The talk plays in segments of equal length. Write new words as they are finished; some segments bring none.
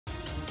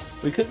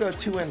We could go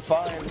 2 and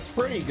 5. It's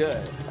pretty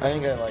good. I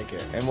think I like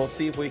it. And we'll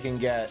see if we can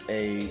get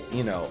a,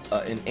 you know,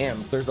 an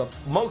imp. There's a,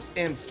 most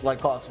imps like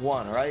cost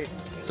 1, right?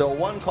 So a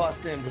 1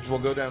 cost imp, which will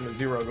go down to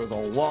 0, goes a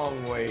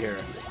long way here.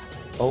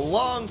 A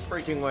long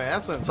freaking way.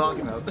 That's what I'm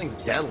talking about. This thing's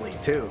deadly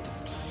too.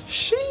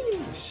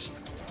 Sheesh.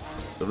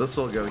 So this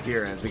will go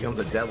here and it becomes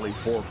a deadly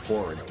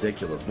 4/4.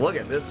 Ridiculous. Look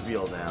at this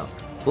field now.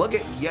 Look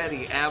at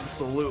Yeti,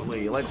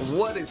 absolutely. Like,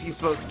 what is he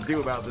supposed to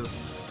do about this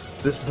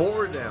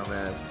board now,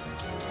 man?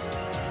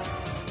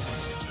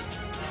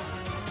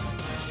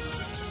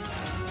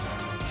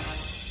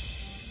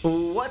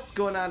 What's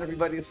going on,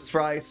 everybody? This is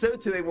Fry. So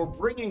today we're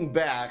bringing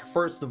back,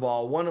 first of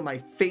all, one of my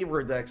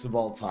favorite decks of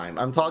all time.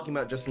 I'm talking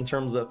about just in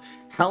terms of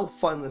how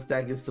fun this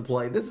deck is to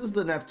play. This is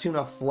the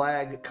Neptuna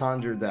Flag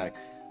Conjure deck.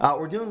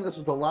 We're doing this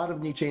with a lot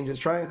of new changes,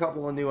 trying a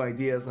couple of new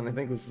ideas, and I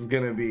think this is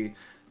going to be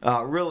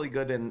really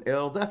good, and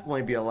it'll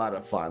definitely be a lot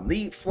of fun.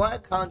 The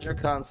Flag Conjure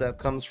concept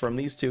comes from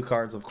these two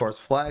cards, of course,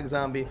 Flag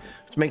Zombie,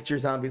 which makes your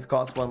zombies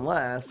cost 1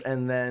 less,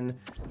 and then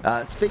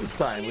Space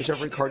Time, which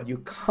every card you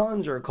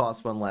conjure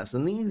costs 1 less.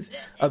 And these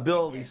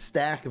abilities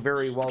stack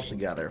very well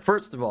together.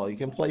 First of all, you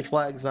can play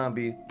Flag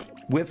Zombie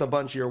with a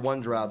bunch of your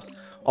 1-drops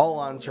all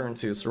on turn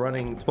 2. So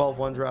running 12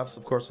 1-drops,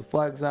 of course, with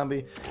Flag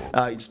Zombie,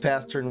 you just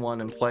pass turn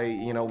 1 and play,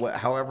 you know,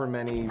 however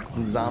many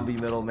zombie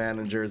middle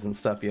managers and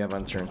stuff you have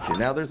on turn 2.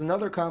 Now, there's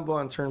another combo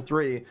on turn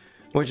 3,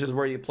 which is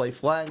where you play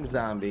Flag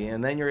Zombie,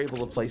 and then you're able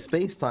to play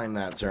Space Time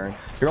that turn.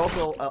 You're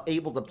also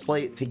able to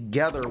play it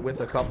together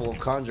with a couple of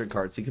Conjure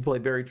cards. So you can play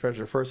Buried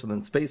Treasure first, and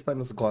then Space Time.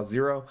 This will cost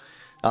 0.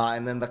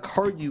 And then the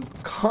card you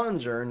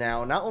conjure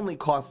now not only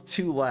costs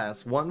 2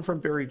 less, 1 from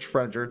Buried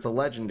Treasure, it's a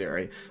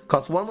legendary,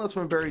 costs 1 less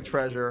from Buried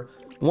Treasure,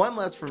 1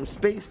 less from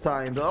Space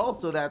Time, but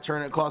also that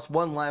turn it costs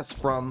 1 less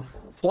from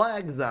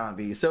Flag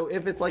Zombie. So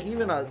if it's like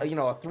even a, you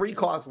know, a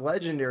 3-cost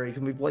legendary, it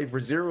can be played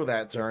for 0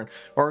 that turn,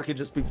 or it could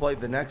just be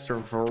played the next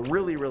turn for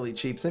really, really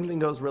cheap. Same thing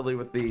goes really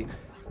with the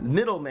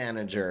middle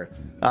manager.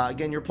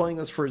 Again, you're playing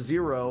this for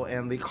 0,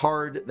 and the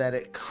card that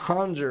it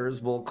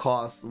conjures will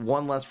cost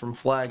 1 less from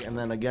Flag, and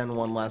then again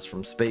 1 less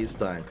from Space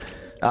Time.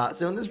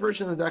 So in this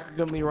version of the deck, we're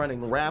going to be running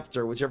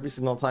Raptor, which every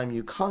single time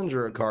you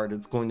conjure a card,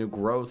 it's going to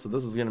grow. So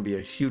this is going to be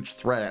a huge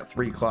threat at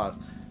 3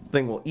 costs. The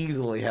thing will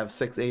easily have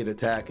 6-8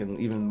 attack and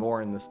even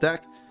more in this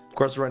deck. Of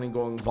course, running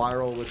Going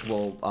Viral, which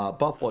will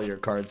buff all your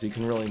cards, so you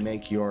can really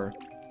make your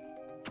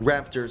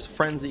Raptor's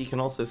Frenzy. You can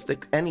also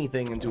stick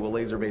anything into a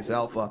laser-based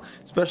alpha,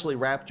 especially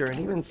Raptor, and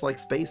even like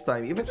Space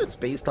Time, even just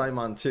Space Time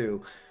on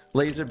 2.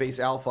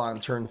 Laser-based alpha on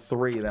turn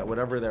 3, that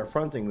whatever they're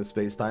fronting the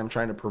Space Time,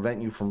 trying to prevent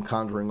you from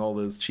conjuring all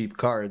those cheap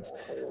cards.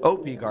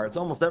 OP cards,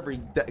 almost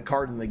every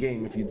card in the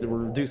game, if you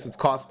reduce its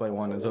cost by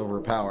 1, is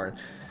overpowered.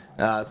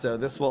 So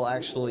this will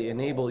actually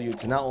enable you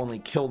to not only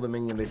kill the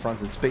minion they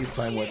fronted Space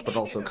Time with, but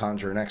also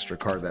conjure an extra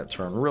card that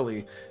turn.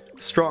 Really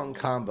strong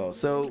combo.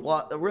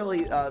 So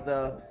really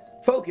the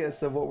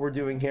focus of what we're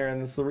doing here,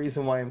 and this is the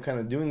reason why I'm kind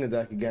of doing the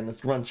deck again,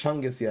 is to run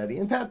Chungus Yeti.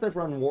 In the past I've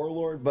run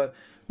Warlord, but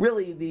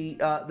really the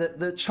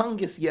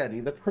Chungus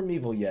Yeti, the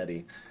Primeval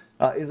Yeti,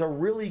 is a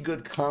really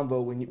good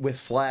combo with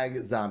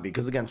Flag Zombie,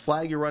 because again,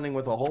 Flag you're running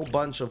with a whole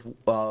bunch of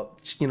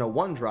you know,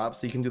 1-drops,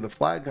 so you can do the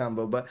Flag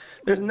combo. But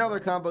there's another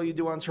combo you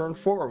do on turn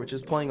 4, which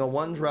is playing a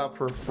 1-drop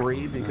for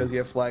free because you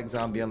have Flag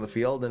Zombie on the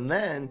field, and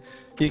then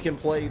you can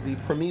play the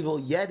Primeval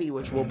Yeti,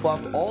 which will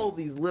buff all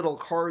these little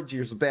cards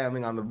you're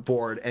spamming on the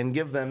board and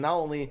give them, not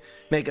only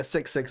make a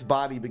 6/6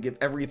 body, but give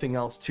everything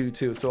else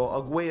 2/2. So a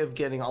way of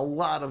getting a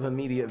lot of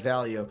immediate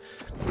value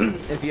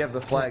if you have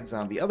the Flag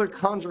Zombie. Other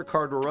Conjure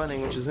card we're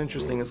running, which is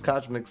interesting, is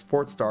Cosmic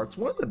Sports Star. It's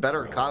one of the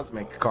better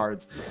Cosmic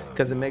cards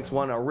because it makes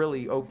one a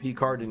really OP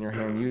card in your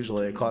hand.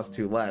 Usually it costs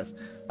 2 less.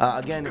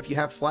 Again, if you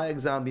have Flag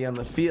Zombie on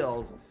the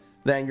field,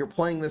 then you're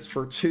playing this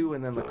for 2,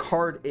 and then the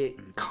card it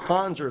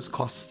conjures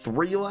costs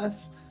 3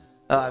 less.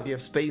 If you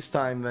have Space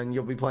Time, then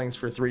you'll be playing this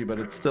for 3, but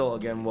it's still,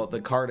 again, the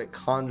card it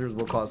conjures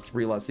will cost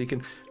 3 less. So you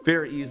can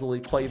very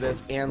easily play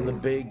this and the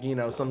big, you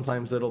know,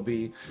 sometimes it'll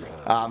be,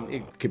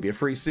 it could be a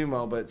free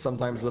sumo, but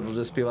sometimes it'll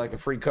just be like a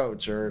free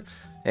coach or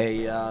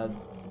a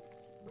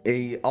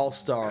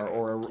all-star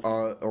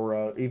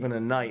or even a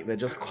knight that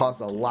just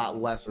costs a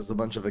lot less. There's a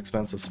bunch of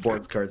expensive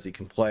sports cards you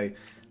can play.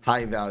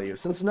 High value.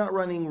 Since not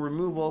running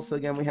removal, so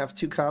again we have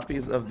 2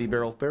 copies of the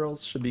Barrel of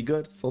Barrels, should be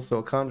good. It's also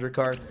a Conjure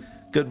card,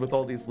 good with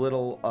all these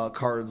little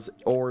cards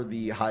or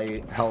the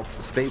high health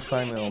Space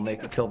Time, and it'll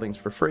make it kill things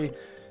for free.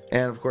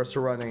 And of course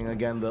we're running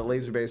again the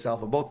laser-based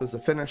alpha, both as a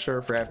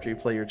finisher for after you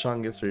play your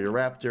Chungus or your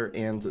Raptor,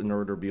 and in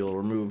order to be able to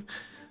remove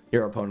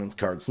your opponent's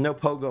cards. No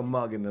Pogo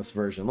Mug in this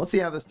version. Let's see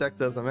how this deck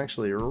does. I'm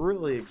actually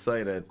really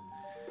excited.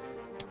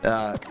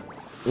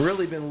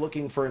 Really been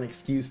looking for an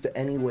excuse to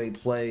anyway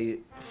play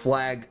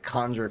Flag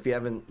Conjure. If you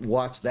haven't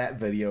watched that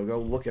video, go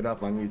look it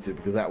up on YouTube,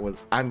 because that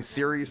was,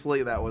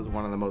 seriously, that was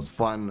one of the most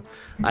fun.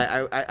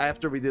 I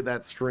after we did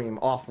that stream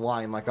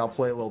offline, like I'll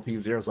play a little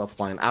P0s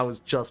offline, I was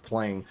just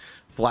playing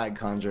Flag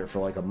Conjure for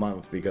like a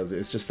month because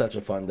it's just such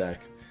a fun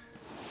deck.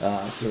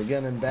 So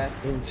again, I'm back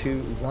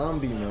into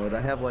zombie mode.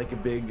 I have like a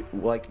big,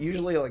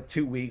 usually like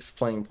 2 weeks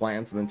playing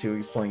plants and then 2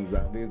 weeks playing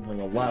zombie. I'm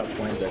playing a lot of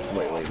plant decks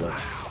lately, but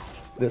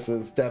this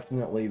is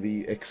definitely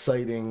the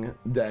exciting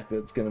deck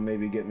that's going to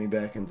maybe get me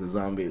back into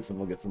zombies, and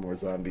we'll get some more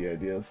zombie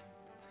ideas.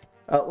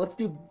 Let's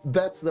do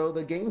bets, though.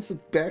 The games,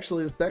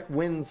 actually, this deck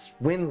wins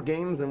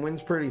games and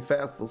wins pretty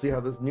fast. We'll see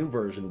how this new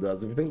version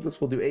does. If you think this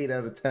will do 8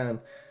 out of 10,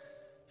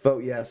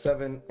 vote yeah.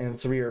 7 and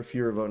 3 or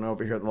fewer voting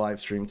over here at the live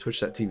stream,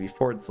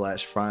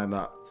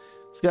 twitch.tv/FryEmUp.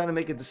 So got to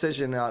make a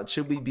decision.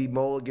 Should we be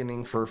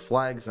mulliganing for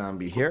Flag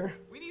Zombie here?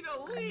 We need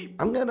a leap.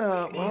 I'm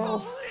gonna,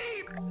 well,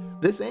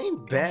 this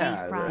ain't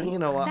bad. Hey, you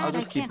know, I'll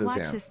just keep this I can't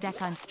watch hand. this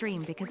deck on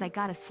stream because I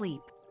gotta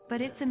sleep.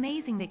 But it's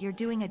amazing that you're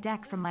doing a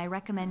deck from my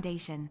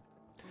recommendation.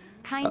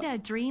 Kinda a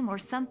dream or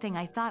something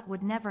I thought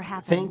would never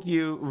happen. Thank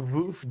you,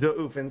 Woof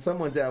Doof. And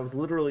someone did. I was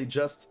literally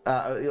just,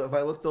 if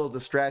I looked a little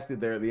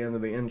distracted there at the end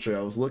of the intro,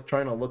 I was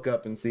trying to look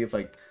up and see if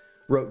I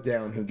wrote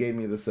down who gave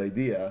me this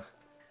idea.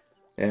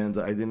 And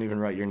I didn't even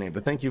write your name.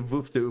 But thank you,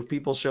 Woof Doof.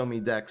 People show me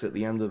decks at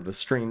the end of the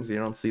streams. You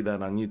don't see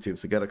that on YouTube,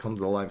 so you gotta come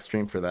to the live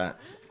stream for that.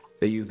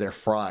 They use their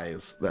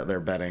fries that they're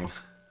betting.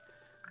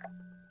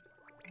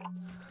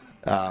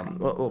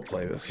 We'll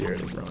play this here.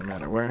 It doesn't really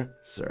matter where.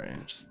 Sorry,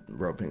 I'm just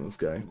roping this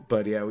guy.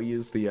 But yeah, we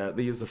use the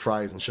they use the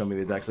fries and show me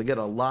the decks. I get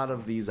a lot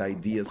of these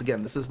ideas.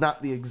 Again, this is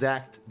not the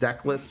exact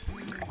deck list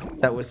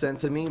that was sent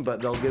to me, but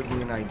they'll give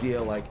me an idea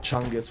like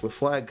Chungus with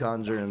Flag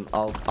Conjure, and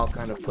I'll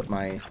kind of put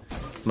my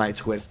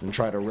twist and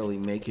try to really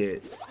make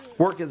it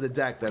work as a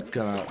deck that's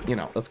gonna, you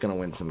know, that's gonna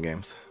win some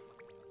games.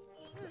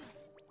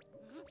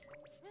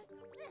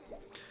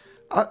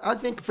 I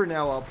think for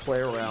now I'll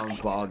play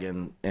around Bog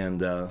and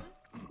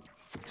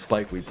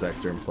Spikeweed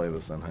Sector and play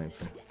this on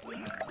Heights.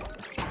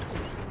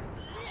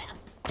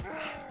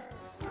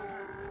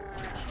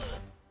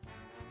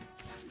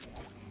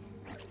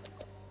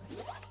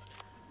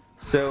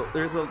 So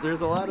there's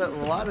a lot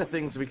of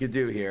things we could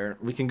do here.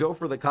 We can go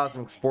for the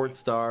Cosmic Sports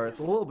Star. It's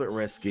a little bit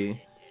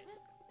risky.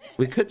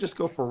 We could just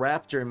go for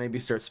Raptor and maybe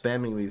start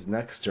spamming these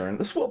next turn.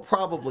 This will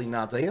probably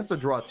not. He has to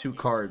draw 2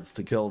 cards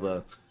to kill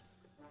the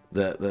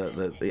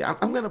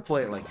I'm gonna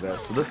play it like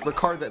this. So the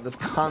card that this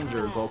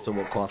conjures also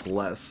will cost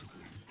less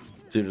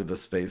due to the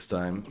space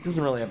time. He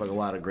doesn't really have like a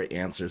lot of great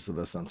answers to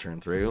this on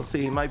turn 3. We'll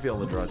see. He might be able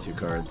to draw 2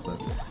 cards, but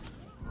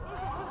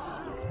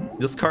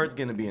this card's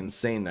gonna be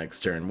insane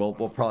next turn. We'll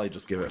probably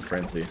just give it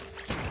Frenzy,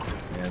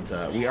 and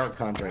we are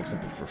conjuring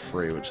something for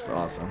free, which is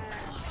awesome.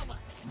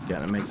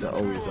 Again, it makes it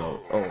always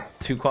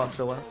 2 costs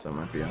for less. That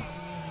might be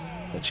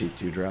a cheap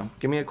 2 drop.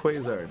 Give me a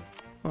Quasar.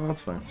 Oh,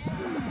 that's fine.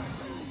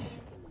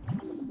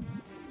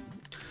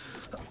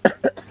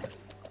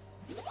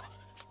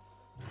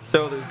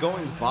 So there's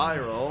going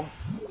viral.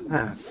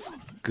 That's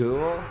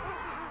cool.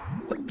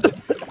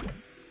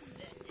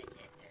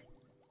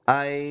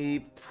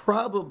 I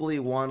probably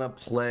want to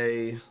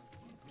play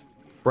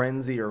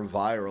Frenzy or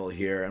Viral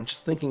here. I'm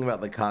just thinking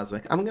about the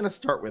Cosmic. I'm going to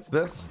start with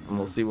this, and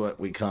we'll see what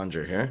we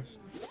conjure here.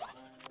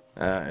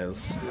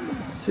 It's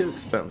too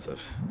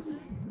expensive.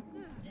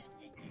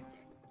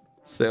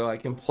 So I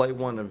can play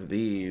one of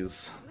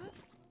these,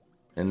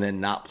 and then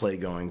not play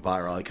Going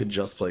Viral. I could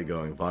just play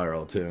Going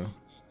Viral, too.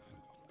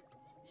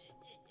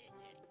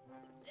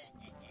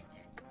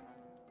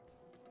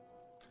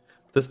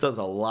 This does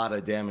a lot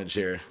of damage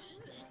here.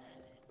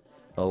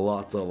 A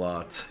lot.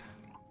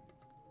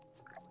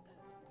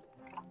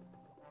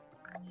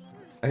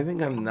 I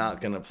think I'm not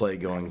going to play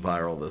Going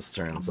Viral this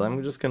turn, so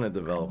I'm just going to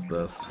develop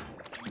this.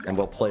 And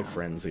we'll play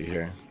Frenzy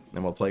here.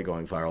 And we'll play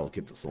Going Viral to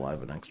keep this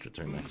alive an extra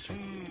turn next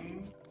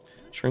turn.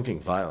 Shrinking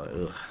Violet,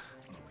 ugh.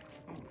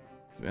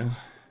 Yeah.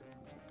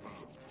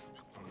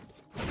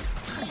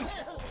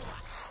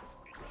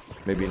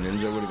 Maybe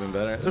Ninja would have been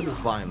better. This is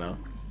fine, though.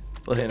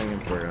 We're hitting him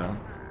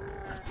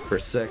for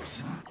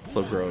 6.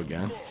 So grow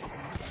again.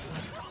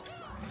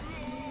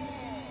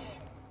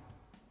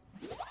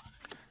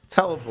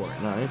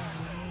 Teleport, nice.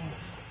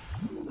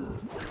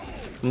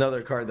 It's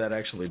another card that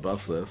actually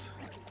buffs this.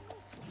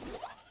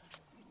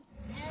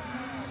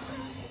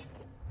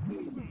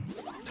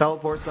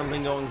 Teleport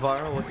something going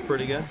viral looks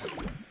pretty good.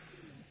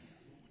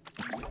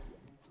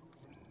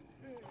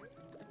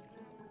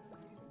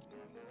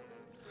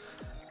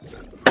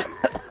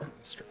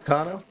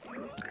 Staccato.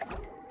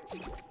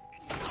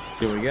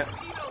 See what we get.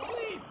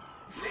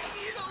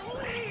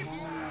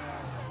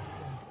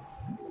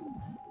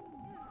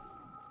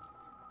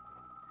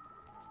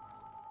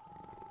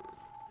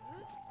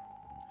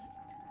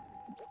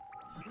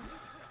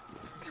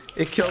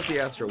 It kills the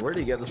Astro. Where do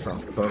you get this from?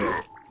 Photo.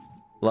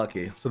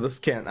 Lucky. So this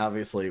can't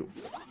obviously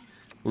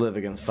live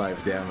against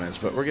 5 damage,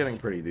 but we're getting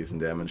pretty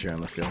decent damage here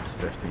on the field. It's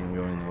 15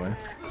 going in the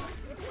west.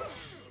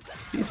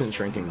 Decent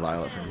Shrinking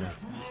Violet from here.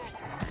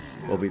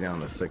 We'll be down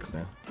to 6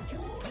 now.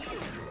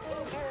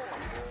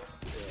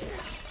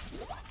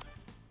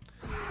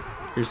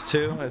 Here's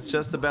 2. It's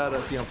just about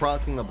us,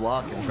 proccing the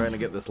block and trying to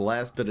get this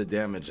last bit of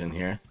damage in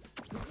here.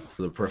 It's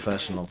the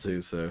professional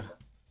too, so...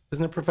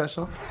 Isn't it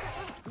professional?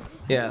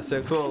 Yeah,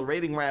 so cool.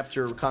 Raiding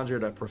Raptor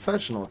conjured a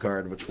professional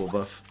card, which will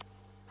buff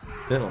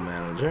Middle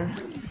Manager.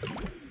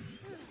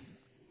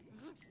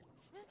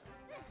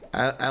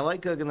 I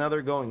like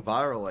another Going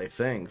Viral, I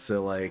think.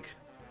 So, like,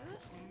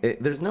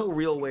 There's no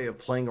real way of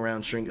playing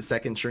around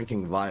second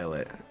Shrinking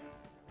Violet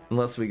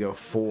unless we go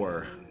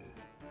 4.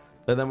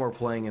 But then we're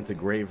playing into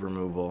grave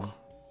removal.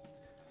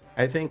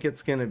 I think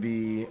it's going to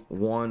be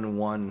 1,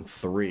 1,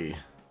 3.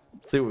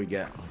 Let's see what we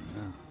get.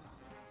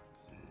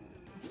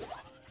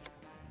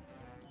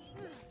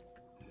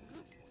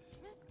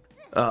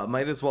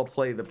 Might as well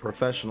play the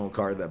professional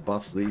card that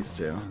buffs these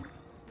two.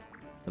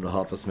 It'll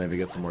help us maybe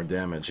get some more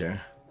damage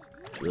here.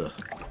 Ugh.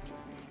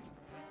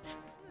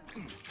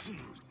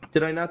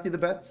 Did I not do the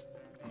bets?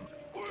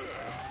 I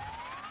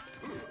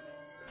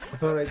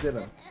thought I did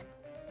them.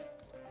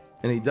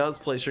 And he does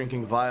play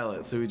Shrinking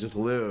Violet, so we just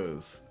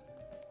lose.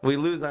 We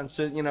lose on,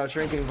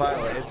 Shrinking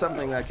Violet. It's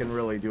something that can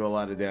really do a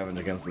lot of damage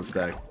against this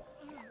deck.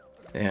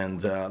 And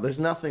there's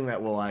nothing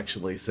that will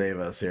actually save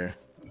us here.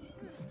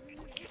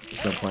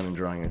 There's no point in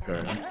drawing a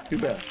card. Too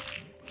bad.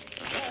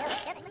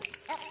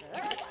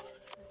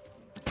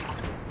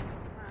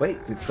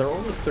 Wait, did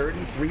only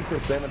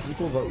 33% of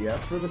people vote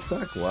yes for this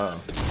deck? Wow.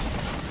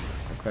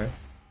 Okay.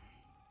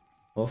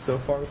 Well, so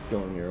far it's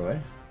going your way.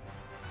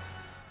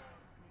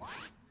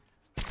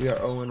 We are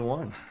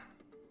 0-1.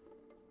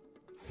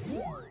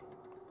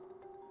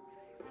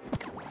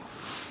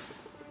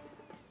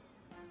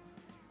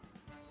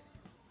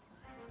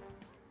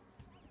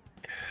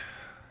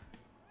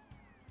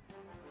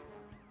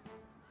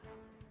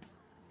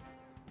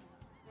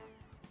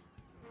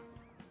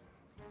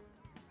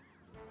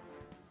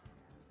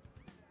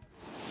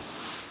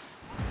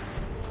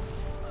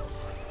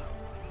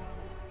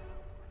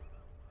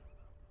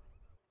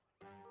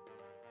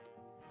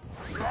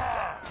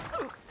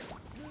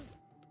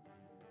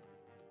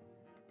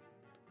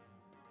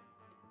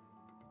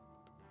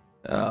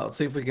 Let's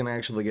see if we can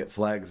actually get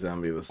Flag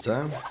Zombie this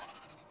time.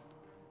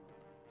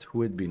 It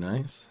would be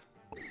nice.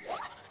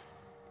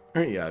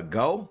 There you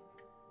go.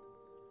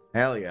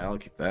 Hell yeah, I'll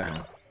keep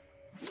that.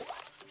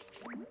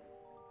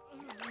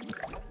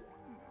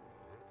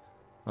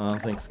 Oh,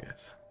 thanks,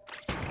 guys.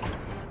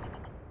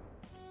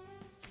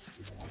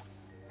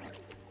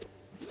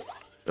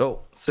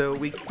 Oh, so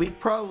we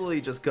probably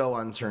just go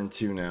on turn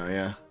 2 now,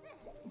 yeah.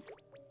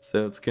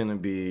 So it's gonna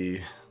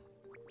be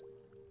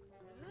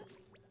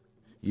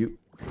you.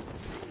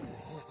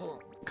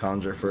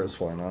 Conjure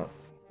first, why not?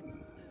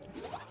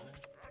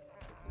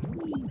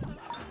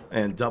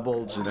 And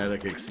double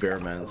genetic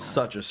experiment,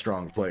 such a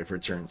strong play for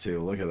turn 2.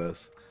 Look at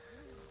this.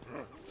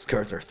 These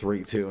cards are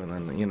 3-2, and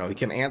then he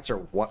can answer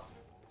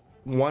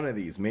one of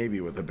these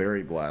maybe with a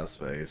Berry Blast,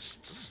 but he's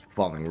just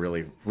falling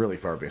really, really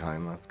far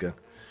behind. That's good.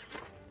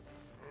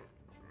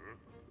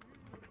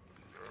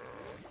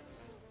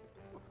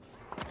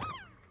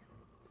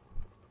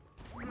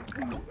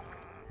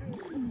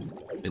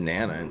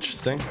 Banana,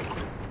 interesting.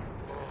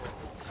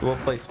 So we'll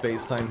play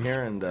Space Time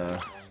here and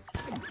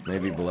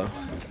maybe Blow.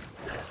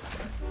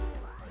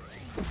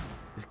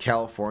 Is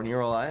California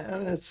rely?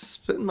 It's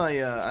been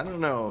my I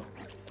don't know.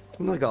 It's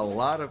been like a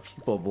lot of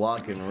people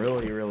blocking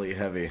really, really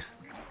heavy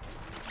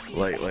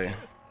lately.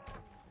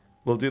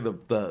 We'll do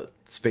the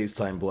Space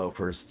Time Blow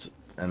first,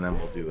 and then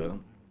we'll do the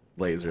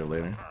laser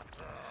later.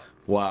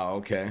 Wow.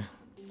 Okay.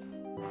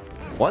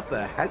 What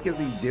the heck is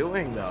he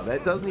doing though?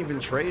 That doesn't even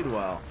trade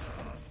well.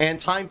 And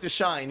Time to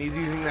Shine. He's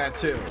using that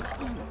too.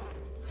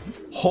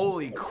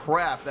 Holy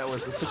crap, that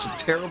was such a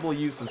terrible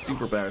use of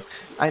superpowers.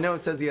 I know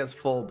it says he has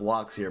full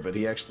blocks here, but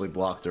he actually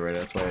blocked already.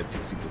 That's why I had 2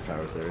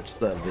 superpowers there.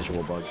 Just a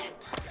visual bug.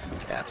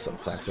 App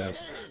sometimes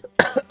has.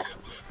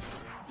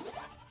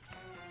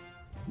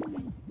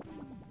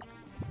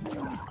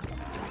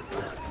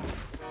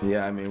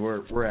 Yeah, I mean,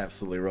 we're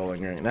absolutely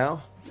rolling right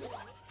now.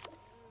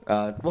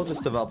 We'll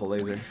just develop a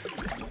laser.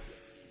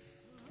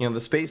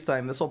 The Space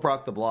Time, this will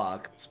proc the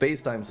block.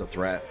 Space Time's a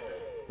threat.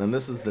 Then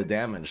this is the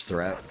damage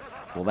threat.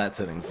 Well, that's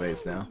hitting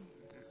face now.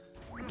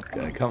 This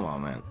guy, come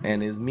on, man. And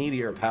his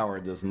Meteor Power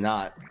does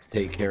not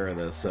take care of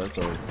this, so it's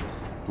a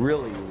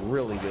really,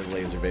 really good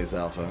laser base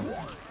alpha.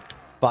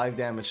 5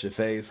 damage to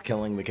face,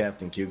 killing the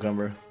Captain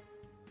Cucumber.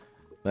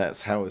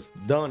 That's how it's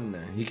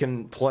done. He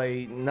can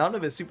play, none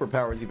of his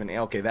superpowers even,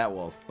 okay, that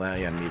will,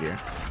 yeah, Meteor.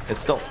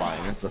 It's still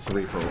fine, it's a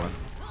 3-for-1.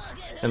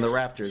 And the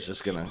Raptor is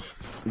just gonna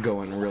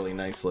go in really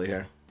nicely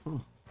here.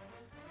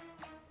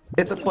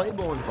 It's a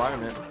playable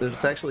environment.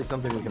 There's actually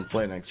something we can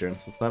play next turn,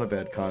 so it's not a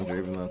bad Conjure,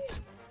 even though it's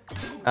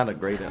not a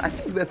great... I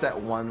think this at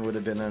 1 would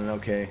have been an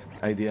okay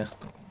idea.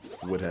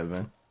 Would have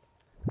been.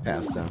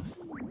 Pass downs.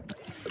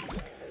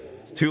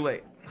 It's too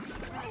late.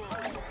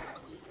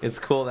 It's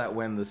cool that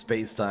when the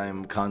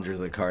Space-Time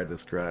conjures a card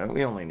this correct,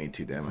 we only need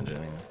 2 damage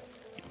anyway.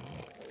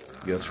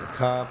 Goes for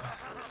Cobb.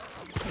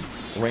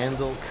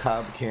 Randall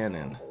Cobb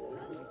Cannon.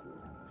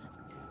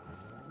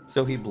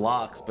 So he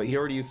blocks, but he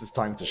already uses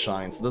Time to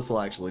Shine, so this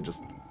will actually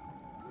just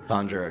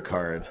conjure a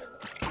card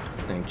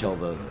and kill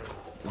the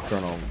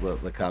Colonel,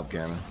 the Cobb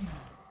Cannon.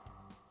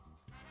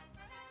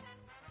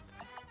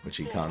 Which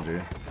he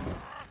conjured.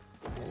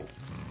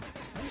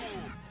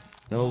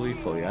 No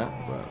lethal yet,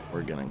 but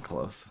we're getting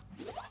close.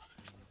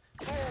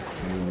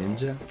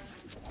 Ninja.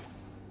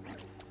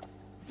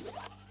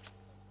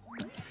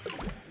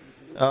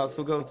 So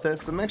we'll go with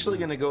this. I'm actually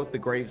going to go with the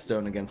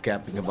Gravestone against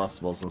Captain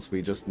Combustible since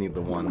we just need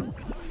the one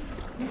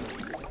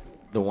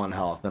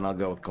health. And I'll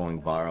go with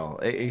going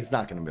viral. He's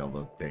not going to be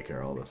able to take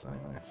care of all this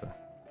anyway, so.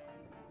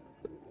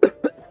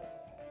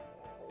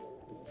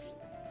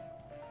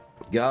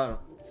 Got him.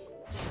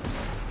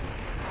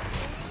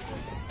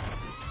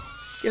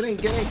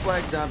 Getting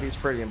Flag Zombie is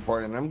pretty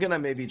important. I'm gonna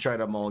maybe try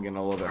to mulligan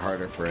a little bit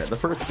harder for it. The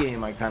first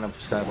game I kind of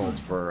settled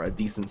for a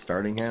decent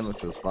starting hand,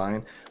 which was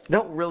fine. I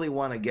don't really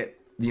want to get,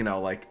 you know,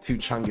 like 2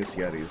 Chungus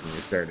Yetis in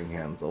your starting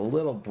hand. It's a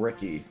little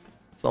bricky.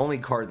 It's the only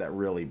card that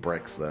really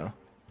bricks, though.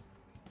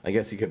 I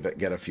guess you could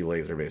get a few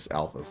laser-based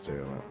alphas,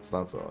 too. But it's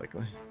not so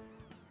likely.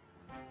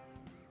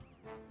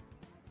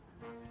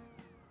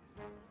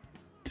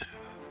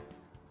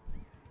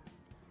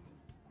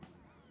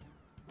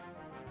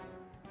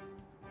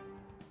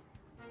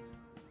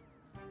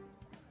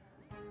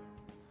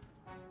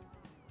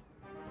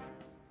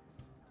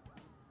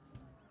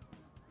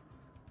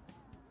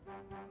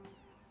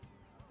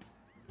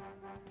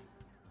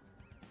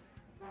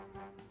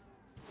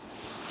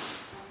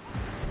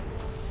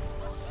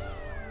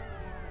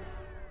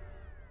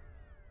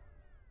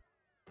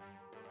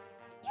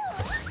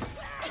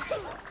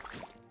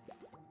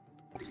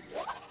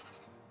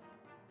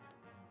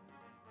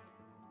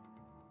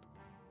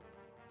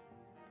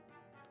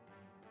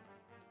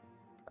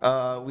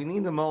 We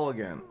need the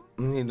mulligan.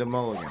 We need the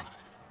mulligan.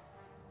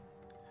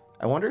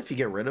 I wonder if you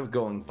get rid of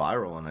going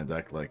viral in a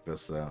deck like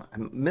this, though.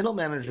 Middle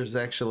Manager is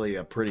actually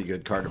a pretty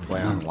good card to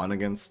play on 1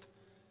 against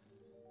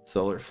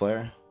Solar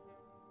Flare.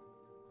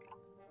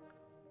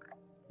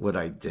 Would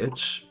I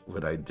ditch?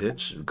 Would I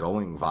ditch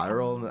going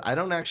viral? I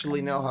don't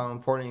actually know how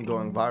important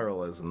going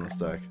viral is in this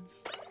deck.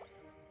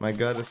 My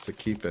gut is to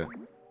keep it.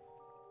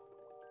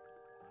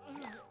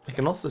 I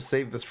can also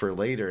save this for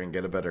later and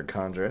get a better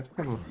Conjure.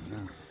 I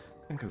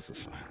think this is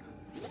fine.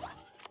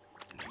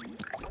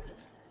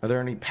 Are there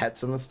any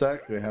pets in this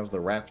deck? We have the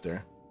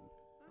Raptor.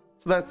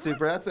 So that's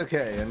super. That's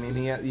okay. I mean,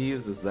 he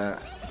uses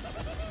that.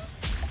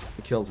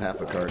 He kills half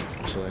a card,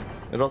 essentially.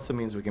 It also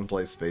means we can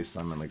play Space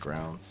Time on the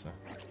ground, so...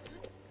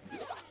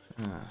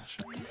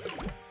 Sure.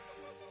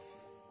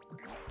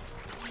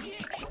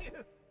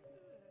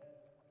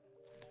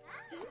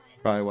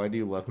 Probably, why do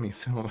you love me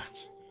so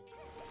much?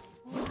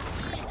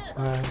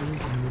 Why do you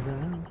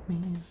love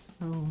me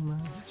so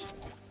much?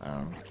 I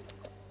don't know.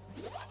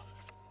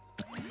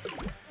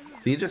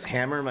 Do you just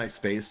hammer my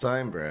space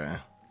time, bruh?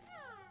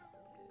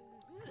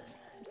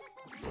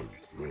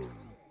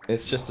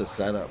 It's just a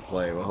setup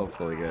play. We'll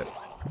hopefully get.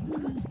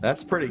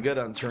 That's pretty good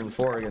on turn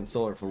 4 against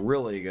Solar Flare.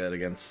 Really good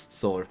against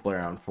Solar Flare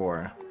on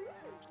 4.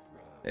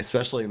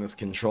 Especially in this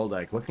control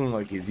deck. Looking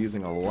like he's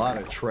using a lot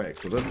of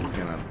tricks. So this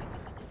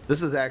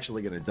is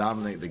actually gonna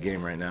dominate the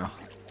game right now.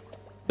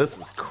 This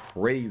is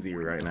crazy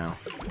right now.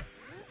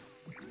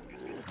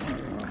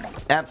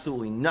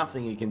 Absolutely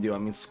nothing he can do. I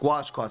mean,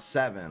 Squash costs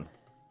 7.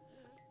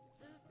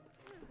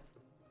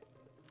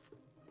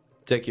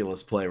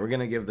 Ridiculous play. We're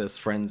gonna give this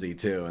Frenzy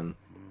too and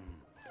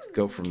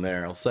go from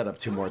there. I'll set up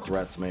 2 more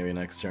threats maybe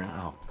next turn.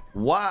 Oh,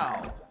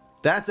 wow!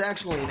 That's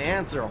actually an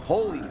answer.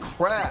 Holy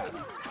crap!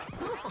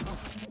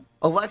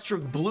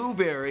 Electric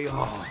Blueberry.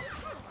 Oh.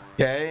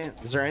 Okay.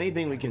 Is there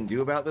anything we can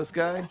do about this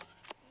guy?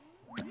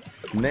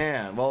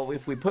 Man, well,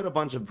 if we put a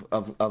bunch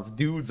of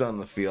dudes on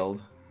the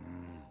field,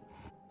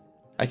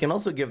 I can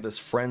also give this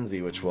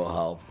Frenzy, which will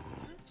help.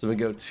 So we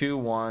go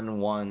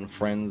 2-1-1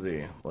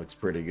 Frenzy. Looks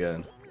pretty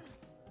good.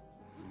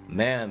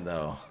 Man,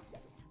 though.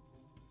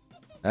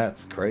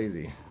 That's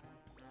crazy.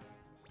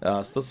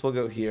 So this will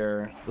go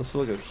here. This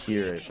will go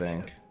here, I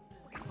think.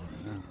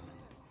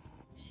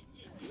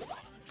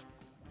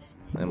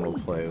 And we'll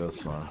play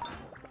this one.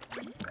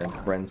 And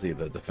Frenzy,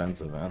 the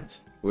defensive end.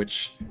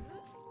 Which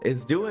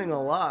is doing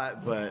a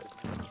lot, but...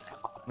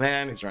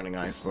 Man, he's running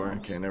Ice Bar.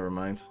 Okay, never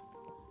mind.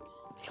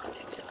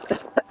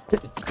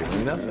 It's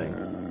doing nothing.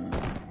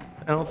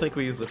 I don't think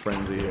we use the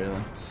Frenzy here,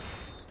 though.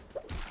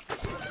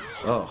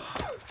 Oh.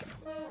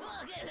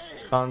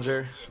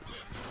 Conjure.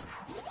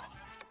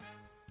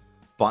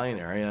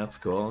 Binary, that's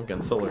cool.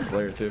 Against Solar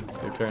Flare, too.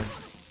 Okay.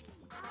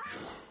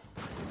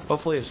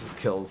 Hopefully it just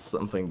kills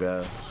something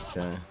bad.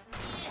 Okay.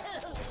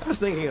 I was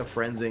thinking of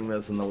frenzying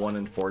this and the 1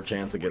 in 4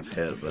 chance it gets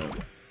hit, but...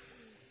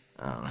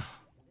 I don't know.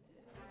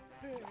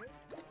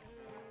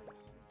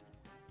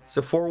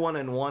 So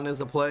 4-1-1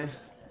 is a play.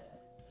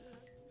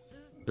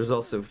 There's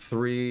also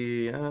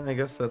 3... I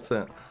guess that's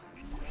it.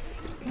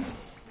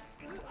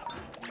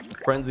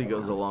 Frenzy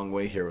goes a long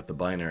way here with the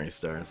binary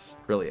stars.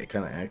 Really, it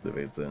kind of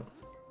activates it.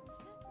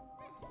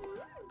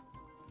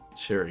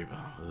 Cherry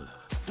Bomb.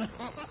 Ugh.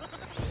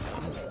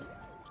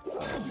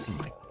 Oh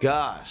my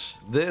gosh,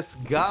 this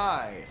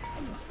guy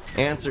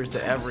answers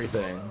to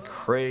everything.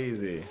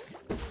 Crazy.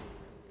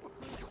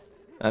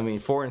 I mean,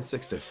 4 and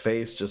 6 to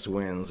face just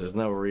wins. There's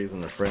no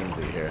reason to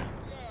Frenzy here.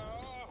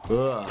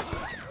 Ugh.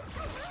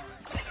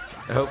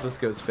 I hope this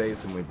goes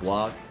face and we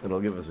block. It'll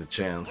give us a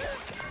chance.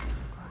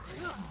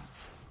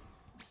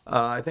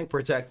 I think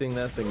protecting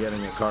this and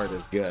getting a card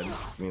is good.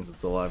 It means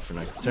it's alive for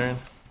next turn.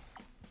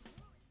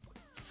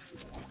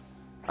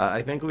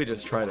 I think we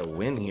just try to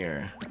win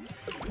here.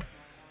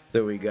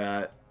 So we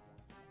got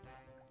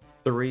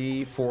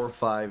 3, 4,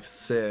 5,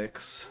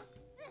 6,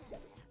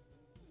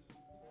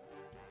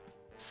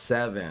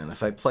 7.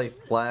 If I play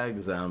Flag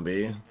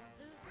Zombie,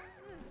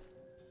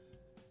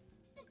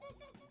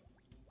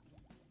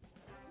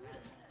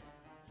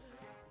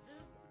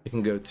 we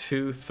can go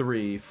 2,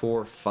 3,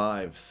 4,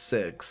 5,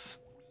 6.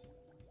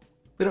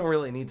 We don't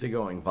really need to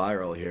going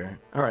viral here.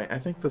 Alright, I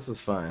think this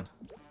is fine.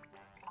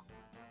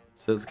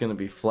 So it's gonna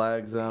be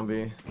Flag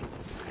Zombie.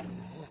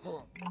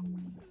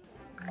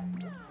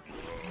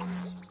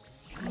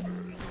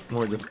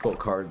 More difficult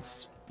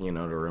cards, you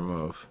know, to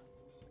remove.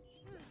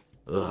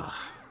 Ugh.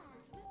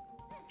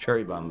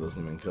 Cherry Bomb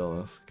doesn't even kill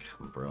us.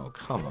 Bro,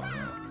 come on,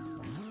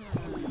 man.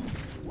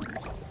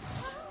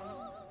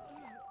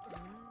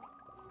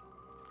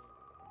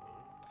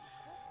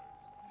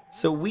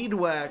 So Weed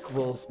Whack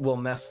will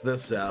mess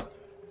this up.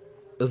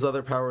 Those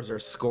other powers are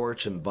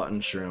Scorch and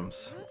Button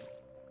Shrooms.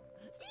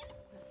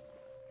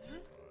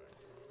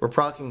 We're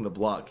proccing the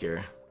block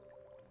here.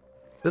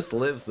 This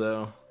lives,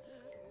 though.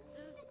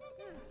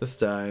 This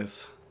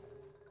dies.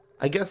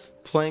 I guess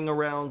playing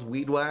around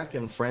Weed Whack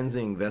and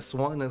frenzying this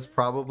one is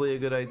probably a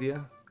good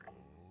idea.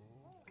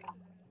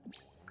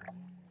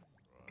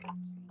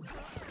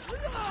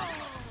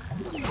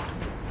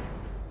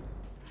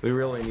 We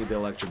really need the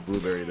Electric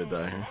Blueberry to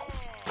die here.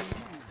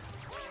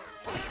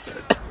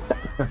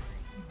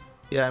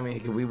 Yeah, I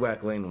mean, Weed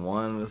Whack lane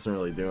 1 doesn't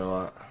really do a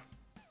lot.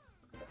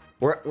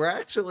 We're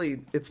actually,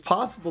 it's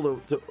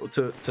possible to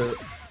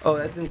oh,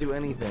 that didn't do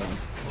anything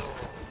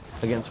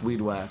against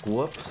Weed Whack.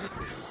 Whoops.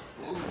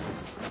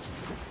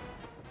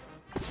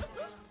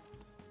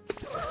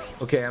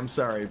 Okay, I'm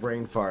sorry,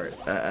 brain fart.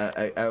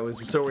 I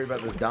was so worried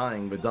about this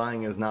dying, but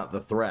dying is not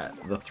the threat.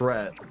 The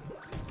threat,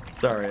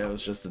 sorry, that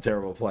was just a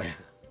terrible play.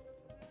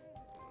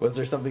 Was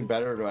there something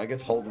better? Or I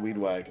guess hold Weed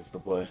Whack is the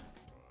play.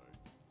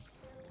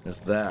 There's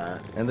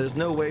that, and there's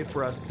no way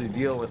for us to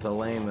deal with a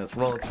lane that's,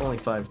 well, it's only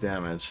 5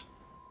 damage.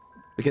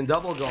 We can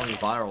double going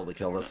viral to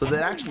kill this, so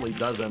that actually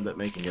does end up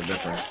making a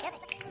difference.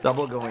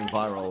 Double going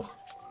viral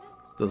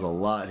does a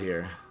lot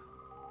here.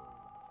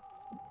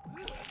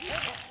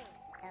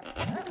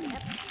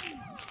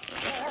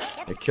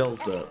 It kills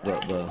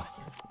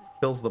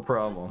kills the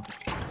problem.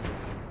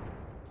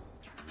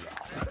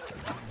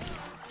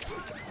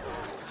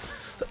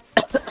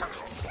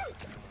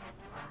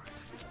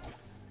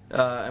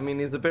 I mean,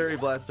 he's a berry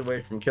blast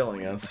away from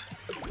killing us.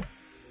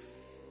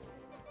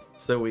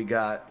 So we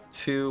got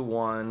 2,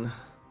 1,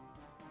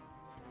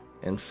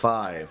 and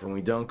 5, and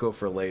we don't go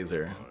for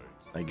laser,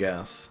 I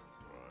guess.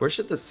 Where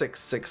should the 6,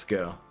 6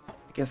 go?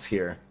 I guess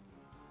here.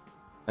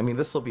 I mean,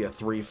 this will be a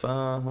 3,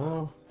 5.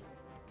 Well,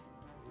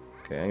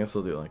 okay, I guess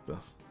we'll do it like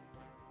this.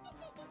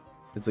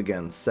 It's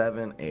again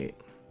 7, 8.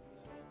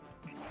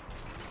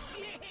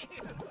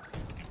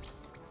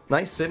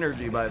 Nice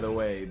synergy, by the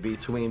way,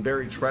 between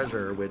Buried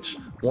Treasure, which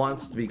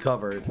wants to be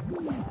covered,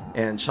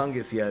 and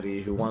Chungus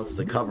Yeti, who wants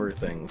to cover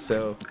things.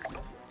 So,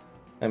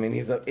 I mean,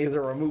 he's a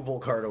removal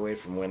card away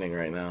from winning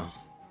right now.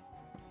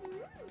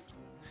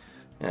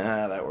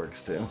 Yeah, that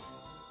works too.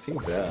 Too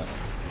bad.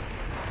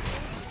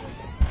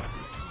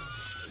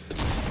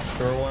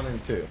 So we're 1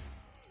 and 2.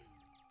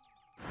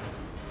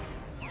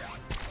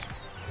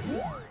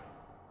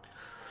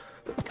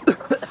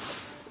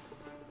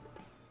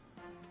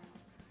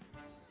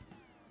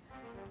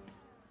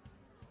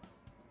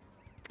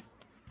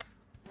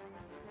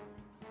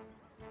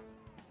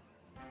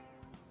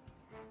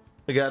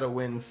 We gotta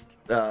win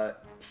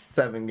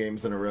 7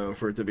 games in a row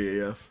for it to be a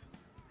yes.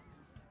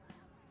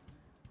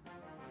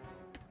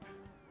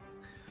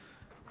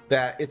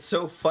 That it's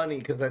so funny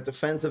because that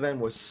defensive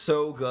end was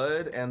so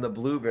good and the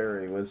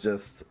blueberry was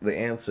just the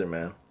answer,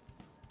 man.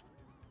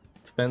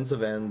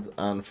 Defensive end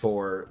on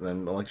 4,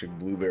 then electric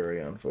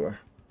blueberry on 4.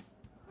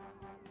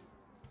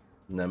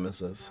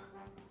 Nemesis.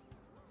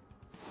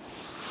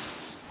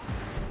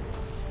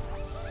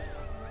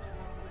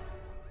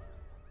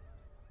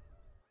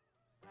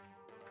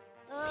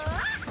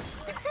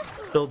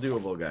 Still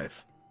doable,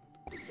 guys.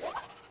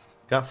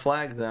 Got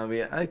Flag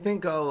Zombie. I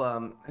think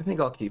I'll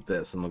keep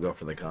this and we'll go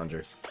for the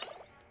Conjures.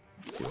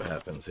 See what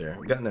happens here.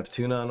 We got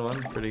Neptuna on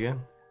 1, pretty good.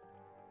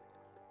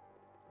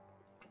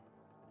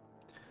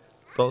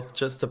 Both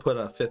just to put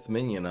a 5th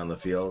minion on the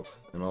field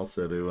and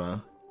also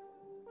to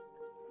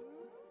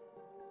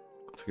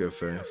go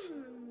first.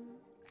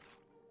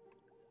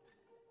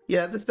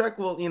 Yeah, this deck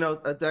will, you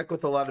know, a deck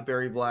with a lot of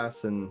Berry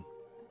Blasts and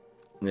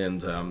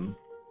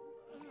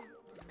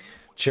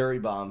Cherry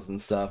Bombs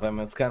and stuff. I mean,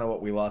 it's kind of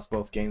what we lost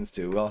both games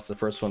to. We lost the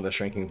first one to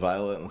Shrinking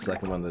Violet and the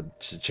second one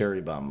to Cherry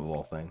Bomb, of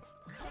all things.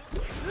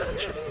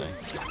 Interesting.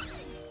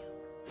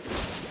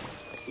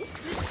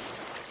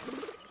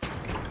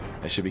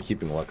 I should be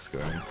keeping Lux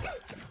going.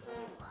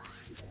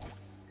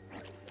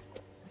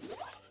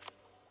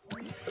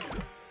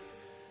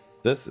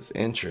 This is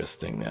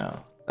interesting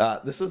now.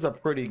 This is a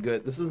pretty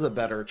good, this is a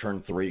better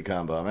turn 3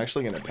 combo. I'm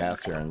actually going to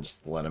pass here and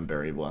just let him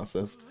Berry Blast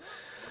this.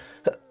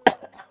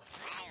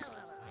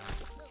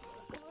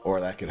 Or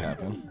that could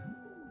happen.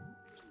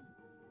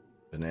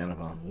 Banana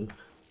bomb.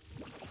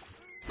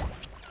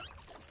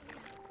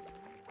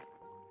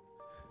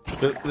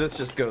 This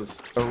just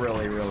goes a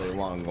really, really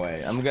long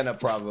way. I'm gonna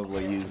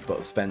probably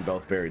spend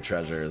both buried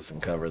treasures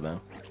and cover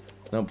them.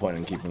 No point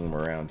in keeping them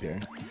around here.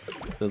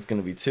 So it's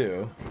gonna be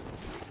 2.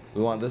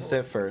 We want this to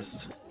hit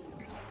first.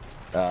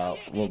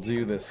 We'll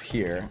do this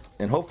here,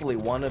 and hopefully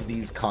one of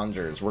these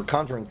conjures. We're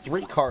conjuring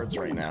 3 cards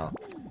right now.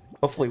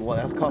 Hopefully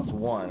that costs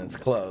 1. It's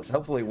close.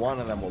 Hopefully one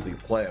of them will be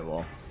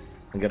playable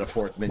and get a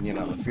 4th minion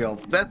on the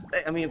field.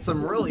 I mean, it's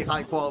some really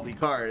high quality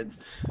cards,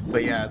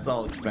 but yeah, it's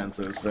all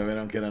expensive, so we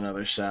don't get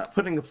another shot.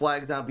 Putting the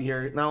flag zombie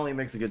here not only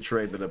makes a good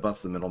trade, but it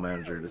buffs the middle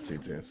manager to 2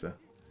 too. So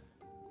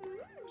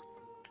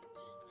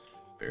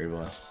very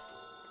well.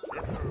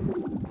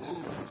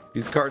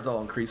 These cards all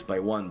increase by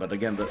 1, but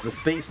again, the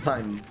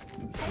space-time,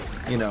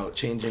 you know,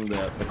 changing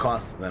the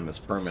cost of them is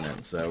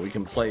permanent, so we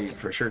can play,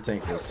 for sure,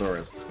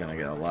 Tankylosaurus is going to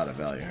get a lot of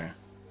value here.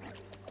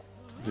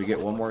 Do we get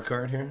one more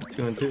card here?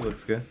 2 and 2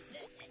 looks good.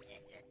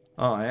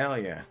 Oh, hell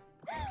yeah.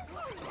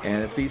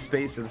 And if the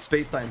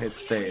space-time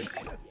hits face,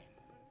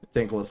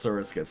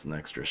 Tankylosaurus gets an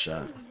extra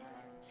shot.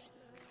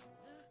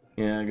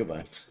 Yeah,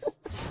 goodbye.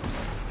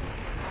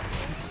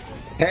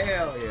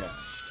 Hell yeah.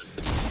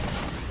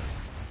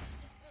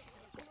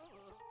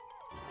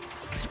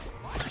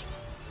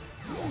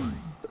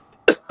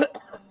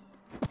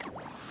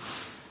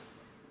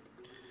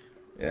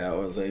 Yeah, it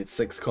was a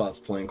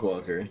 6-cost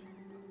Plankwalker.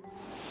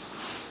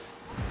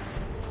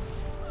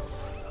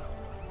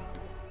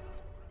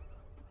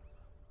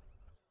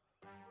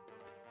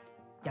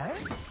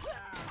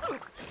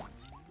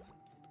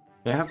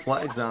 I have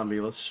Flag Zombie.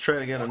 Let's just try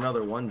to get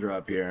another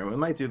 1-drop here. We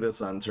might do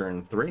this on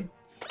turn 3.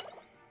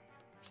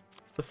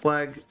 The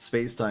Flag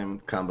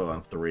Space-Time combo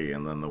on 3,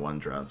 and then the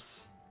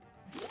 1-drops.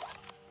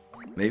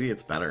 Maybe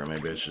it's better.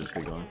 Maybe I should just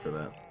be going for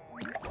that.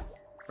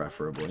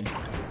 Preferably.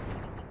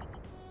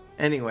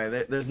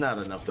 Anyway, there's not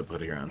enough to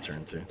put here on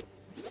turn 2.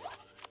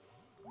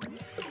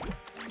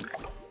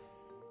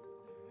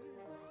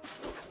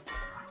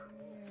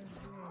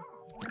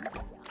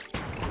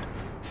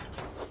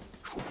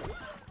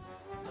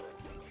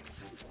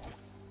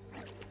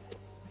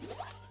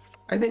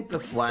 I think the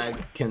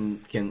flag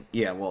can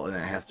yeah, well, it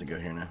has to go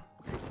here now.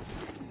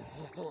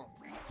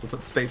 So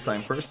put the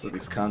space-time first so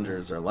these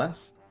conjures are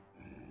less.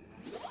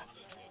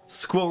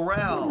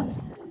 Squirrel!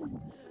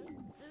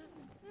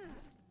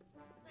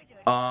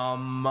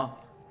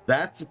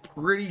 That's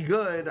pretty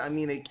good. I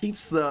mean, it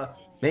keeps the...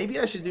 Maybe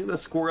I should do the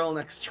squirrel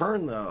next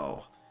turn,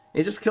 though.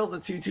 It just kills a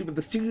 2-2, but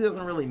this 2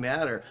 doesn't really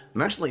matter.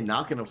 I'm actually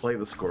not going to play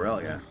the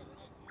squirrel yet.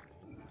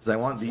 Because I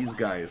want these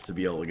guys to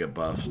be able to get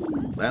buffed.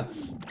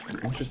 That's an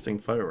interesting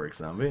fireworks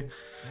zombie.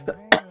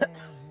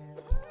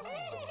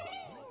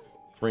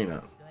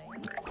 3-0.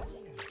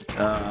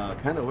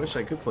 Kind of wish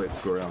I could play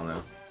squirrel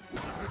now.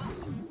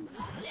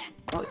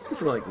 I'll go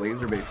for like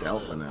laser-based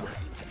alpha now.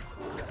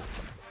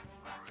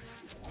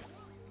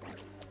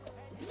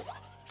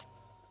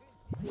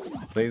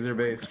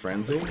 Laser-based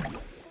frenzy?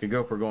 Could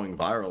go for going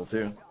viral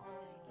too.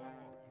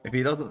 If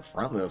he doesn't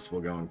front this,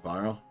 we'll go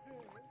viral.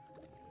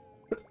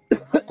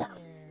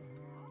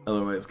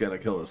 Otherwise, gotta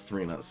kill this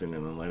 3-0 sooner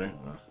than later.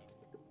 Ugh.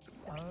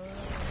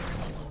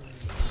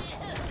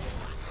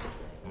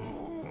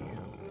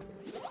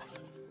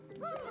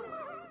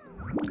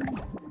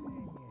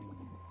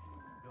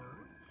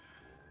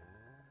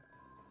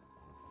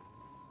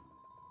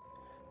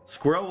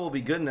 Squirrel will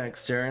be good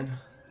next turn.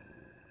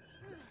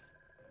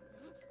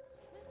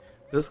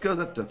 This goes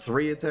up to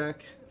 3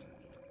 attack.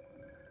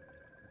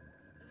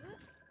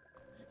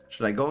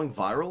 Should I going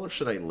viral or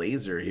should I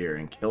laser here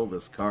and kill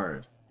this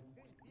card?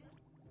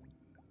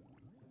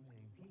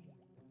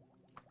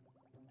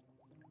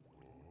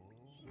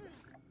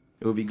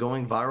 It would be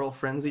going viral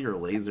frenzy or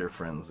laser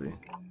frenzy.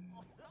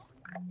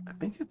 I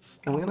think it's...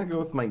 I'm gonna go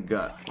with my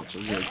gut, which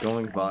is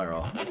going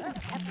viral.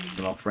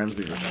 And I'll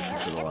frenzy this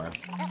to the line.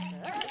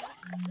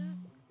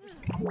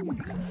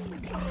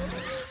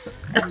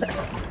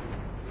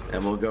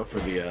 And we'll go for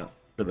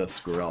the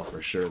squirrel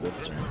for sure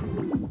this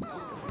turn.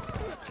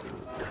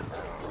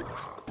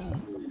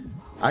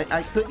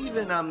 I could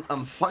even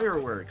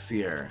fireworks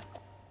here.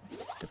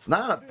 It's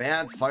not a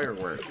bad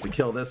fireworks to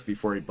kill this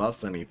before he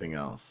buffs anything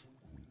else.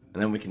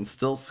 And then we can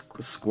still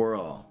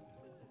squirrel.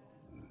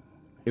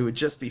 It would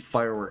just be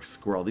fireworks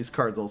squirrel. These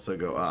cards also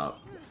go up.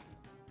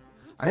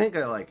 I think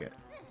I like it.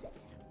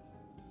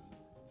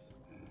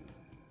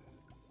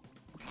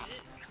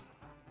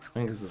 I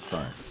think this is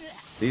fine.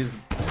 These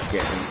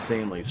get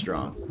insanely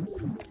strong.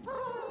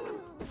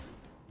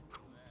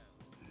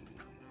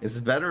 Is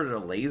it better to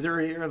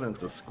laser here than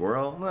to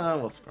squirrel? No,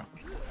 we'll squirrel.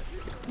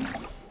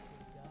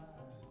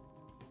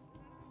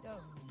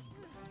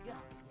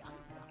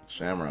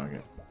 Shamrock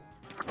it.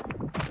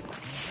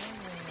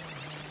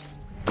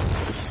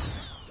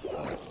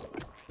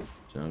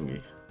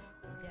 Chungy.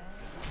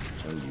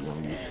 Chungy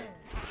wongy.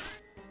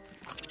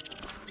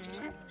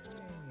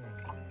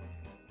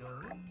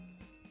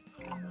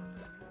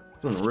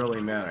 Doesn't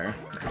really matter.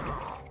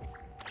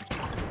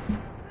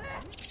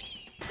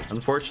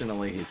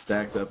 Unfortunately, he's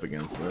stacked up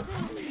against this.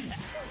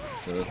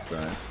 So this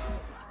dies.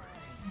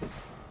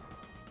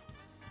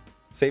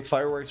 Save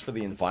fireworks for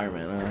the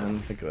environment. I didn't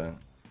think of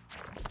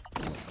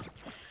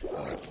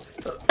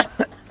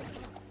that.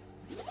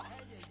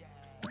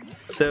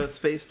 So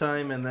space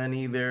time and then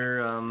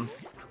either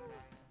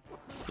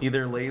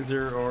either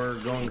laser or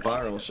going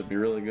viral should be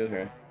really good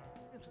here.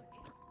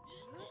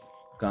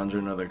 Conjure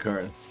another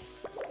card.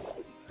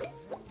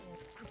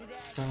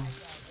 So.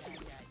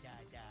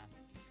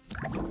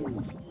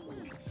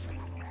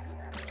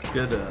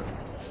 Good.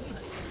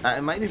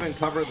 I might even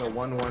cover the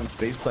 1/1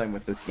 space time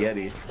with this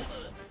Yeti.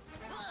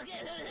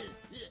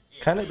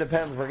 Kind of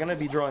depends. We're gonna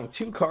be drawing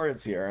 2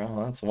 cards here.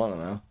 Well, that's one of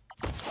them.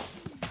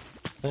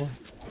 Interesting.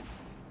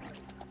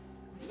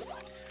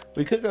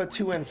 We could go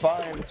 2 and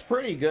 5. It's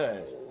pretty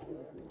good.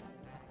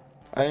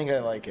 I think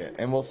I like it,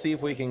 and we'll see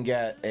if we can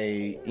get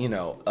a, you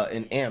know,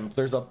 an imp.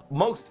 There's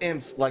most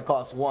imps like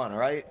cost 1,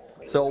 right?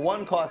 So a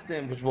 1 cost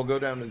imp, which will go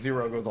down to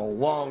 0, goes a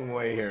long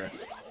way here.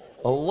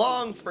 A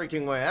long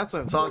freaking way. That's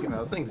what I'm talking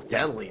about. This thing's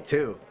deadly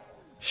too.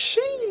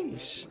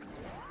 Sheesh.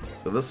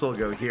 So this will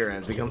go here,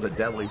 and it becomes a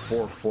deadly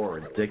 4/4.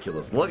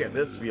 Ridiculous. Look at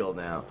this field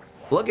now.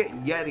 Look at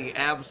Yeti.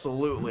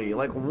 Absolutely.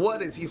 Like,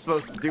 what is he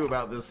supposed to do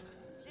about this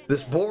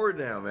board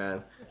now,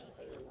 man?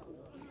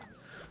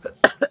 You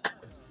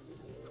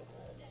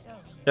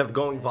have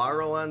going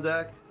viral on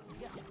deck?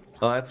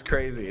 Oh, that's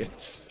crazy.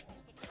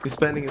 He's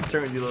spending his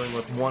turn dealing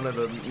with one of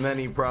the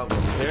many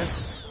problems here.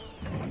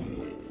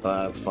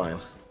 That's fine.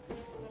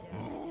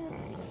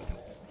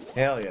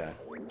 Hell yeah.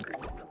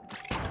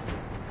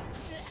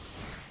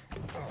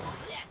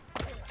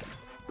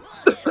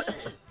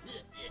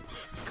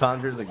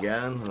 Conjures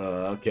again?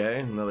 Okay,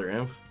 another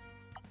imp.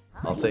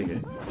 I'll take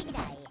it.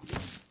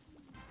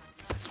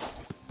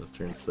 This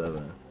turn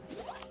 7.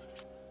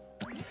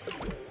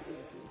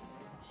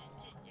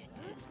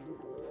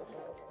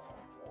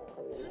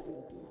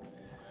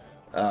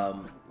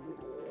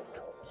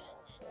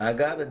 I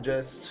gotta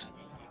just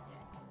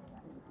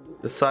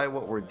decide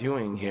what we're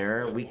doing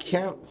here. We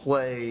can't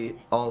play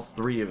all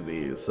 3 of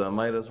these, so I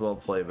might as well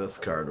play this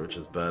card, which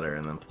is better,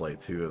 and then play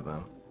 2 of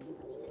them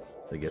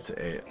to get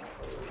to 8.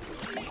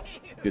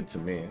 It's good to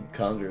me.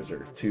 Conjures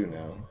are 2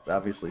 now.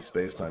 Obviously,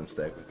 space-time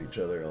stack with each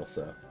other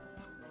also.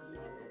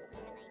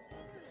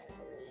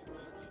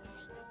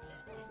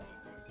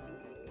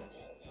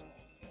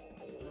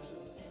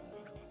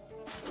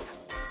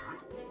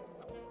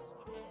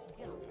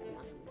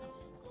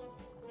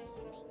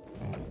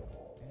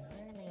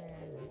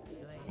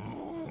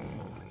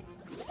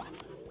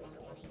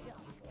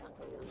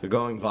 So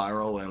going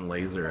viral and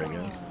laser, I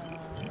guess.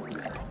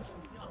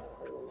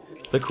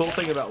 The cool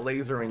thing about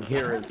lasering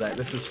here is that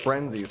this is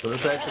frenzy, so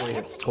this actually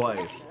hits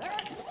twice,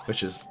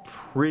 which is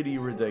pretty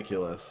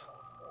ridiculous.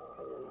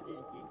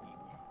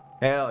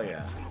 Hell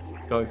yeah.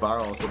 Going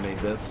viral also made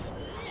this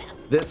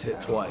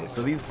hit twice.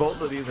 So both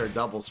of these are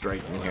double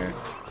striking here.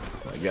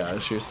 Oh my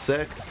gosh, you're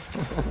 6.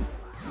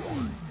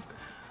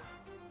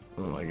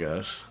 Oh my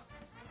gosh.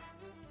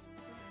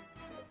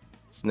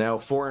 So now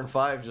 4 and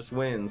 5 just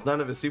wins.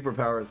 None of his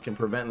superpowers can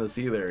prevent this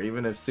either.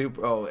 Even if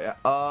well,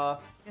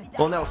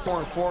 no, 4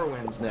 and 4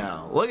 wins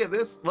now. Look at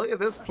this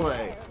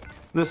play.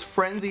 This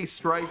frenzy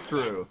strike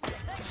through.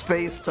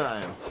 Space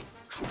time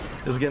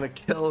is gonna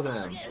kill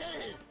him.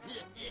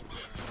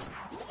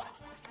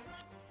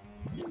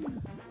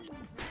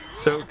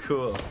 So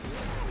cool.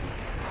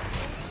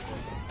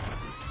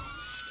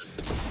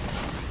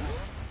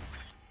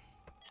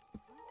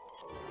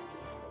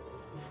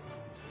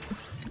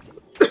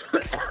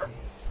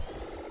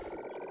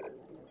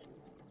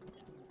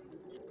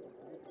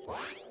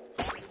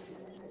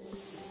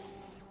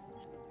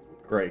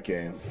 Great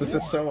game. This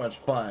is so much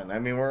fun. I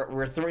mean,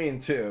 we're 3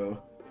 and 2.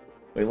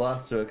 We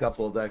lost to a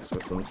couple of decks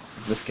with some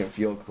significant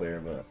field clear,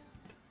 but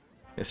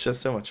it's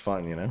just so much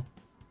fun, you know?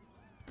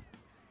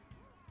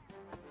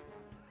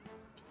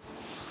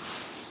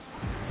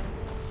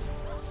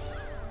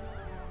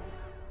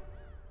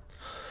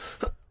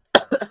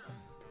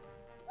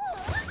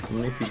 How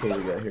many people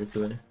we got here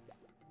today?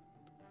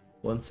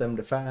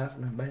 175,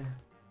 not bad.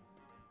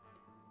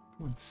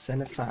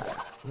 175,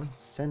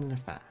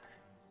 175.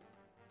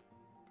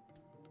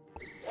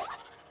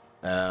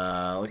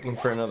 Looking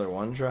for another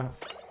 1-drop.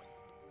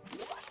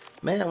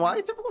 Man, why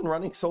is everyone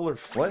running Solar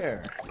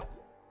Flare?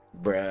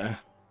 Bruh.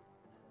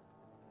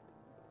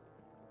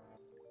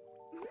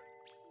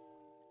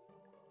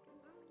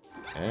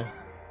 Okay.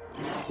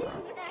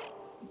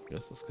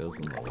 Guess this goes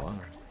in the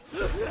water.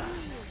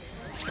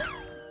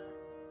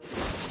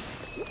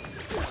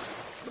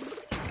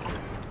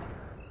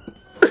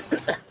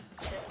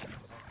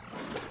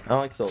 I don't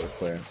like Solar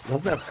Flare. It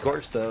doesn't have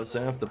Scorch though,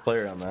 so I don't have to play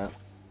around that.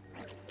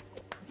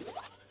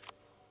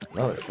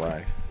 Another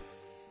flag.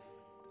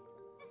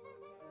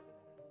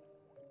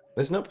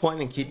 There's no point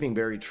in keeping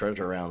buried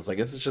treasure rounds. I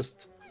guess it's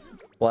just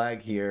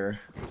flag here,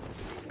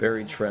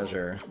 buried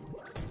treasure.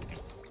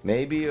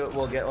 Maybe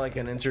we'll get like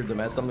an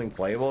interdimensional something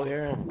playable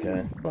here.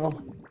 Okay, well,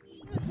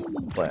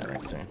 play it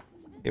next turn.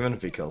 Even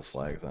if he kills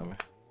flags on me,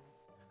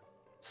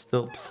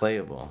 still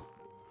playable.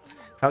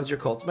 How's your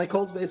colds? My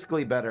cold's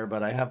basically better,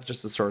 but I have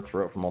just a sore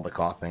throat from all the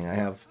coughing. I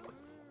have a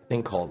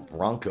thing called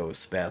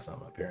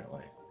bronchospasm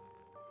apparently.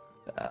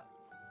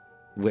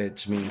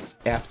 Which means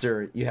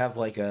after you have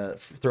like a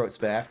throat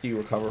spit, after you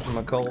recover from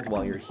a cold,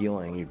 while you're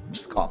healing, you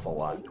just cough a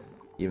lot,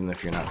 even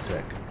if you're not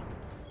sick.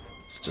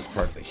 It's just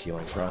part of the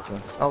healing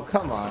process. Oh,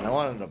 come on. I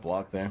wanted to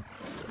block there.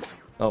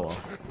 Oh, well.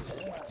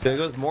 So it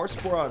goes more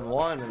spore on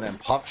 1, and then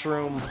puff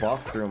room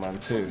on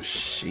 2.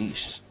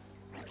 Sheesh.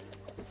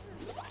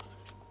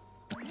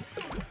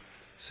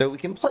 So we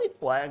can play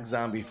Flag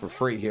Zombie for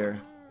free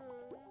here.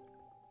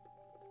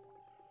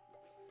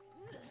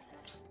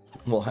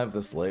 We'll have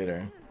this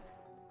later.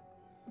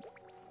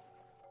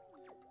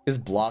 Is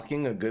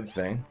blocking a good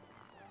thing?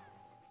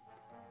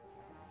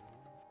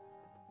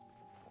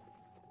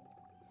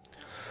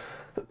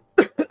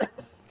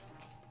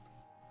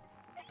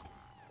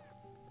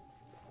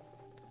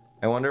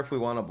 I wonder if we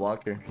want to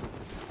block here.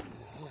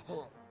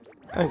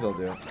 I think I'll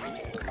do it.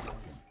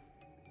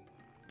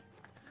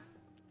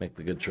 Make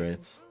the good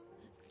trades.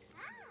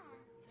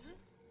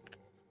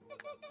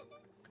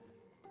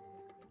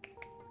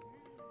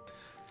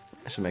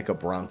 I should make a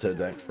Bronto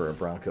deck for a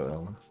Bronco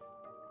illness.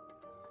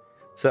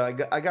 So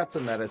I got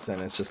some medicine.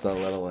 It's just a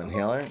little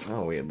inhaler.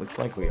 Oh wait, it looks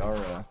like we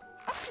are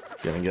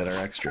gonna get our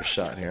extra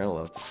shot here. I'll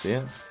love to see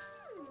it.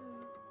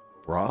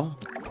 Bro,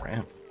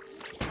 ramp.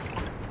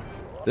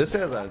 This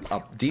has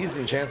a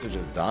decent chance of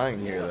just dying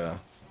here though.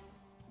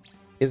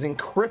 Is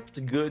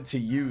Encrypt good to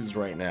use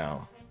right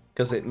now?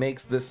 Because it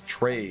makes this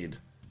trade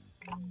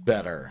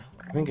better.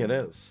 I think it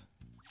is.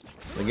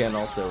 Again,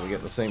 also, we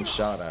get the same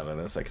shot out of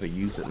this. I could have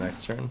used it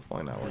next turn.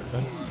 Probably not worth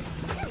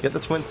it. Get the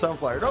Twin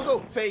Sunflower. Don't go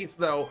face,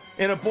 though.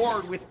 In a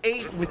board with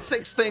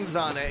 6 things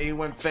on it, he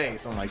went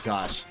face. Oh, my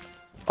gosh.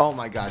 Oh,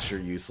 my gosh, you're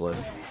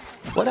useless.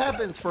 What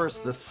happens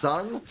first, the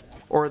sun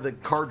or the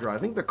card draw? I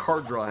think the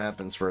card draw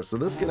happens first, so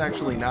this could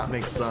actually not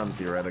make sun,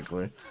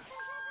 theoretically.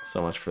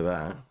 So much for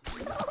that.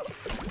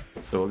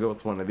 So we'll go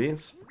with one of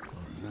these.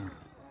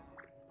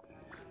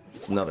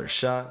 It's another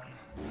shot.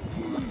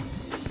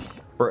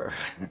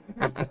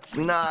 It's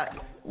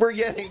not. We're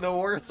getting the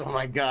worst. Oh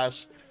my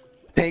gosh.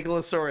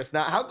 Tankylosaurus.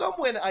 Now, how come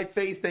when I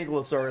faced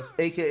Tankylosaurus,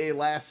 aka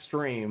last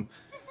stream,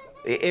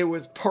 it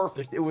was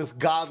perfect. It was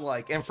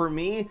godlike. And for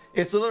me,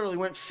 it literally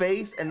went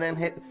face and then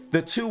hit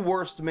the 2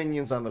 worst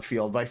minions on the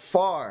field by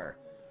far.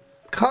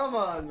 Come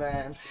on,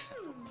 man.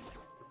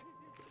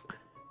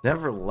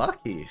 Never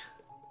lucky.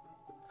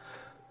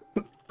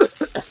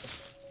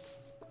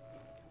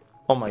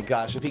 Oh my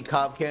gosh, if he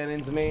cob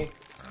cannons me.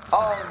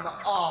 Oh,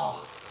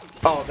 no.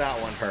 Oh,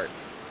 that one hurt.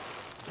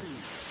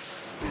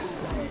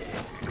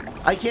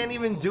 I can't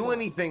even do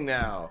anything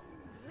now.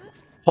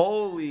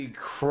 Holy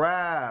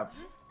crap.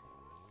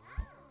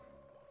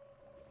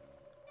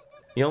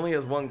 He only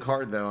has 1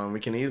 card though, and we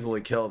can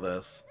easily kill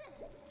this.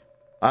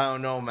 I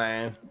don't know,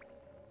 man.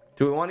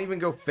 Do we want to even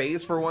go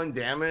face for 1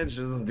 damage?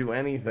 Doesn't do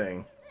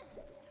anything.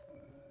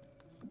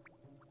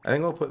 I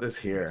think we'll put this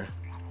here.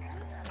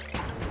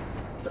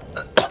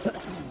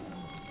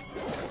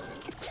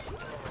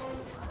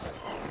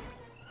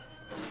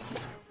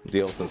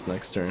 Deal with this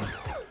next turn.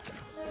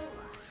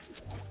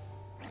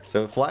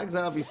 So Flag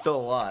Zombie's still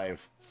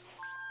alive.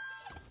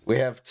 We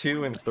have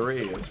 2 and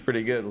 3. It's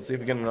pretty good. Let's see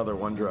if we get another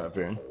 1-drop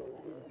here.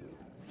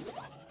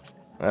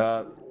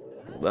 That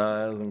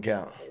doesn't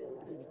count.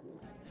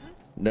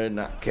 Did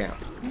not count.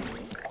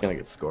 It's gonna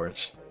get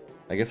scorched.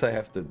 I guess I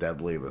have to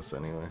deadly this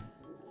anyway.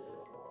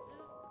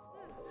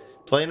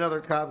 Play another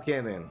Cob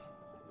Cannon.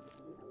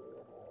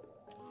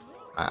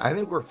 I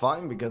think we're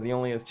fine because he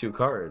only has 2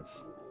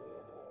 cards.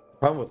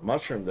 Problem with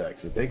mushroom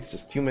decks, it takes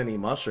just too many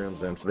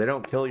mushrooms, and if they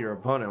don't kill your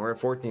opponent, we're at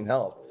 14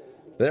 health.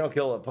 If they don't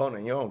kill the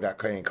opponent, you don't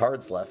got any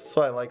cards left. That's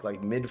why I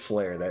like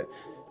mid-flare, that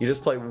you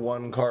just play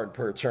 1 card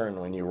per turn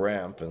when you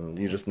ramp, and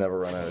you just never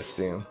run out of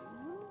steam.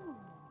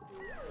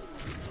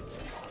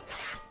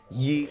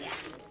 Yeet.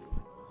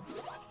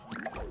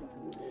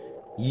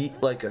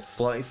 Yeet like a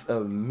slice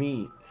of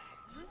meat.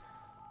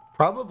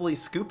 Probably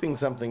scooping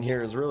something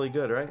here is really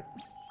good, right?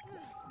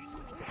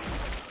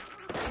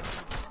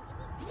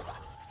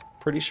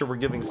 Pretty sure we're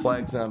giving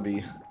Flag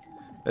Zombie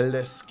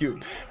a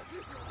scoop.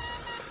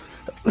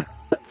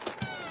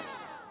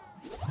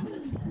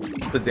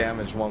 The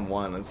damage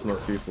 1/1. It's the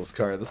most useless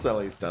card. This at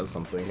least does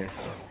something here.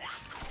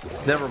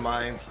 Never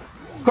mind.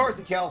 Of course,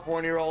 the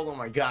California rolled. Oh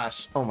my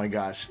gosh. Oh my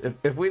gosh.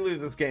 If we lose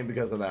this game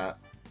because of that.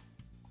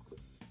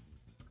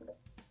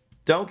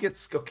 Don't get...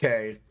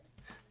 Okay.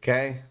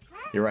 Okay.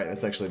 You're right.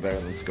 That's actually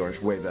better than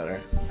Scorch. Way better.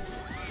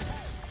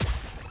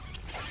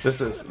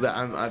 This is...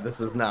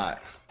 this is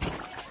not...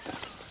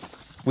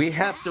 We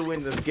have to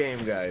win this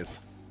game, guys.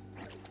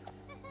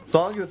 As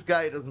long as this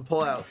guy doesn't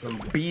pull out some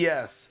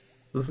BS.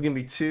 So this is going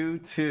to be 2,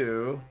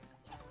 2,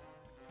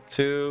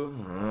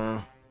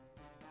 2,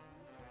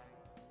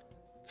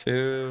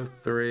 2,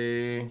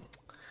 3.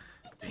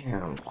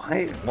 Damn,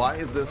 why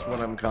is this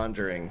what I'm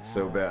conjuring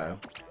so bad?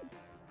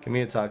 Give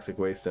me a Toxic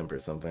Waste Imp or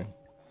something.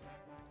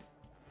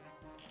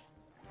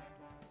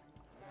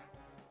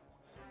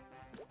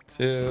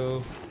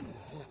 2.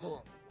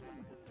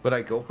 Would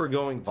I go for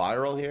going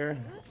viral here?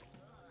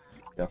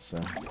 Guess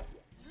so.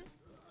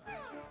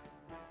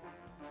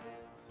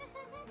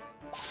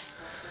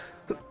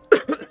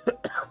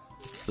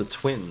 the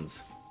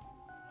twins.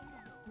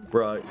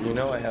 Bruh, you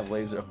know I have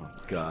laser. Oh my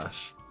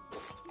gosh.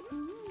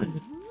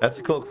 That's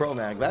a cool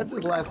Chromag. That's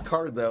his last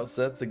card though,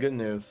 so that's the good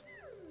news.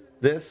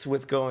 This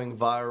with going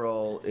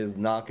viral is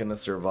not gonna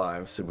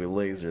survive, so we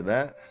laser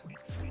that.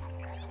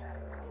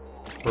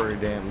 Pretty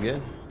damn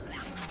good.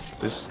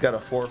 So it's just got a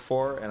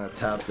 4/4 and a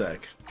tap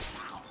deck.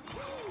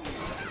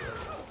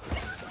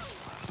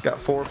 It's got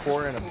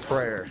 4/4 and a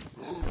prayer.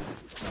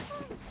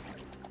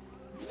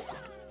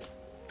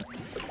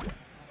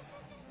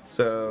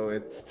 So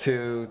it's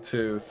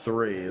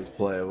 2/2/3 is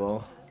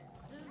playable.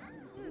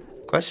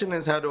 Question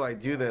is, how do I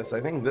do this? I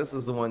think this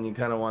is the one you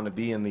kind of want to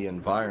be in the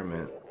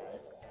environment.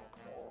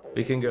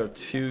 We can go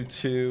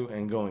 2/2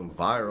 and going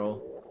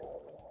viral,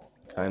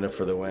 kind of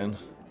for the win.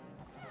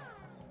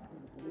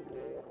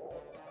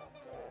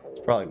 It's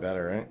probably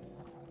better, right?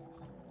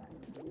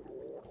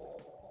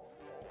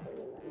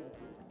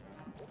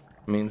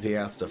 Means he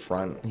has to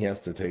front. He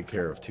has to take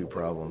care of two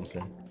problems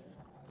here.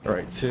 All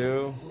right,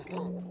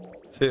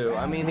 2/2.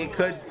 I mean, he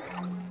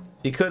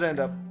could end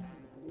up.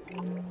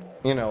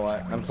 You know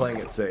what? I'm playing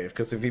it safe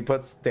because if he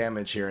puts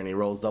damage here and he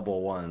rolls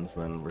double ones,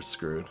 then we're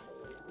screwed.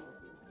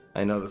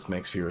 I know this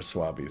makes fewer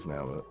swabbies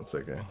now, but it's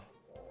okay.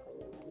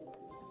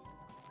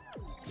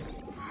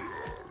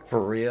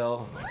 For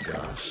real? Oh my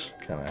gosh,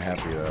 kind of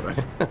happy that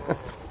I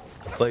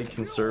played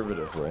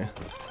conservatively.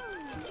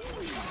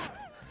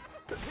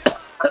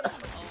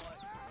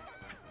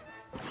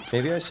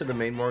 Maybe I should have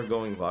made more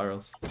going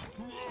virals.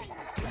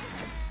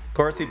 Of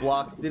course he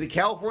blocks. Did he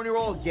California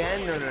roll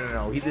again?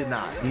 No. He did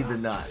not. He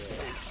did not.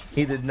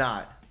 He did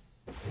not.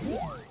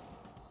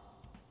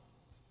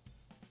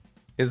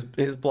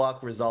 His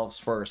block resolves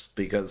first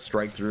because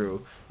strike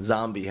through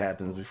zombie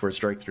happens before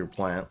strike through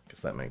plant. Guess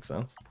that makes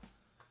sense.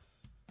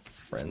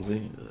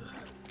 Frenzy. Ugh.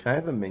 Can I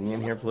have a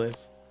minion here,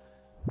 please?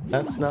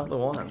 That's not the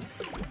one.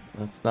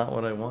 That's not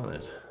what I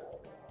wanted.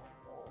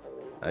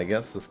 I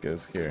guess this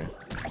goes here.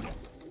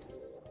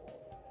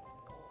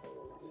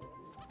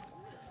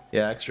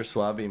 Yeah, extra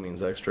swabby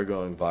means extra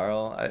going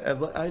viral.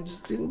 I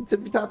just didn't. The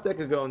top deck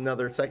could go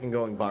another second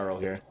going viral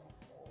here.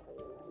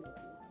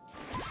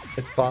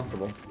 It's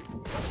possible.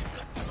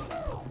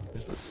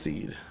 There's the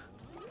seed.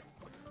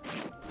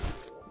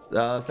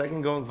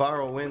 Second going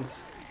viral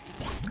wins.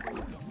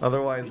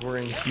 Otherwise, we're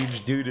in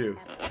huge doo-doo.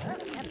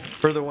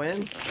 For the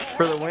win?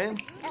 For the win?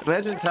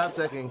 Imagine top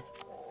decking.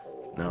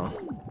 No.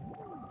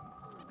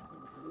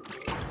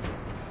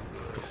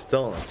 He's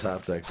still in a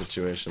top deck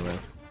situation, man.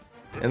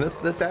 And this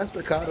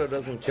Aspercado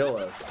doesn't kill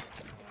us.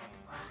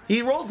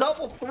 He rolled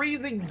double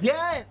threes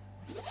again!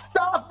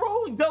 Stop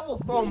rolling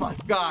double... Oh my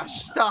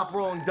gosh, stop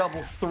rolling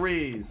double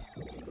threes.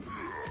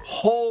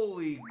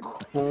 Holy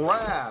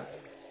crap.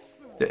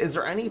 Is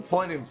there any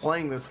point in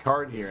playing this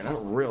card here?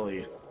 Not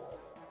really.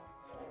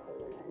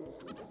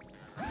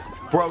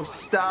 Bro,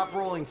 stop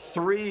rolling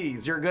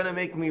threes. You're gonna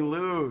make me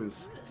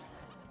lose.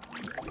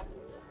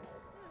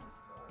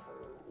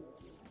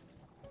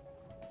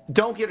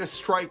 Don't get a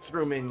strike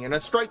through minion. A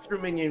strike through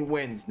minion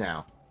wins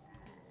now.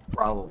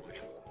 Probably.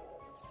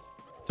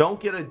 Don't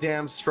get a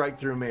damn strike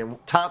through minion.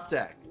 Top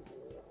deck.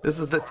 This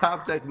is the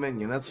top deck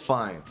minion. That's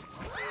fine.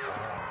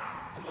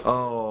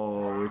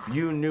 Oh, if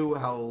you knew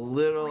how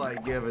little I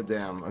give a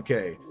damn.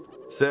 Okay.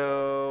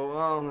 So,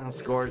 well,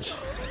 Scorch.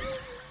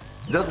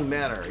 It doesn't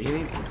matter. He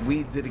needs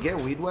weed. Did he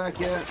get weed whack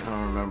yet? I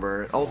don't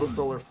remember. All the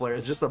solar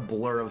flares. Just a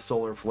blur of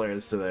solar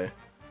flares today.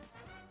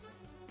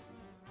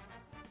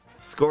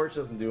 Scorch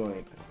doesn't do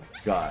anything.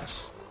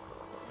 Gosh.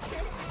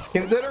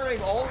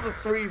 Considering all the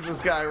threes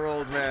this guy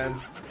rolled, man.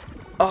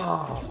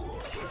 Oh.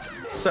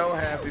 So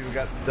happy we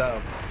got the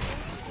dub.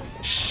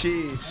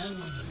 Sheesh.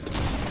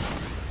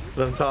 That's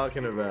what I'm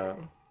talking about.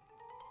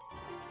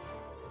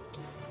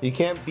 You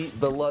can't beat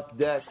the luck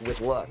deck with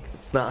luck.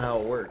 It's not how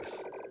it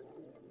works.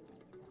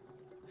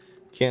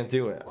 Can't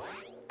do it.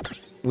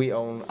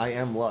 I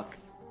am luck.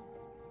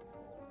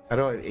 How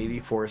do I have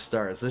 84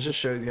 stars? This just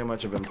shows you how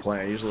much I've been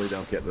playing. I usually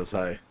don't get this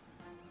high.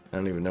 I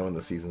don't even know when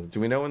the season.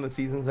 Do we know when the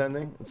season's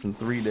ending? It's in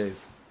 3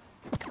 days.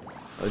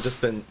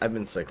 I've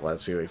been sick the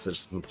last few weeks. I've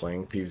just been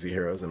playing PvZ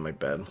Heroes in my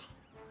bed.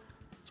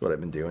 That's what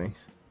I've been doing.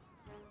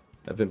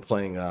 I've been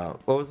playing,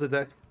 what was the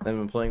deck? I've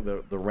been playing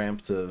the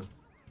ramp to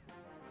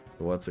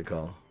what's it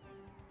called?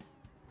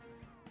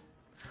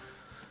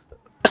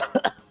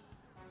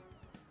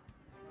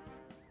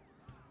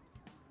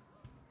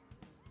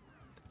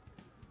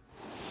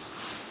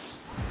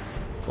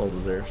 Well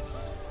deserved.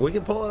 We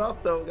can pull it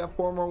off though. We got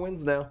 4 more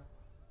wins now.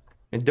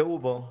 And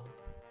doable.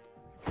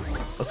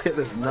 Let's get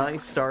this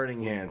nice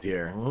starting hand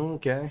here.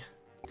 Okay.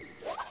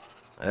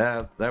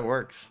 Yeah, that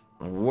works.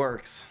 It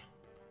works.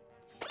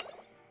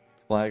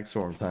 Flag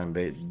swarm time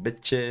bait,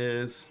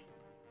 bitches.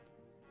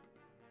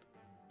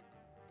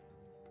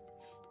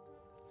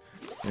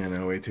 Yeah,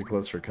 no, way too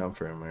close for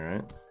comfort, am I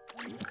right?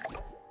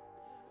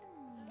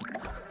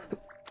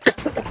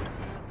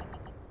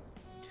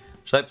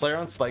 Should I play her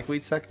on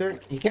Spikeweed Sector?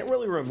 You can't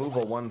really remove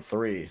a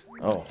 1/3.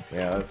 Oh,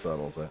 yeah, that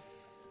settles it.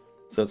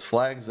 So it's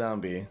flag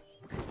zombie.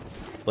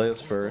 Play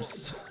us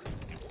first.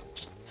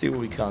 Just see what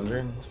we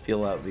conjure. Let's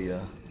feel out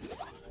the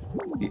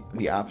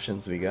the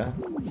options we got.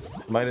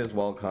 Might as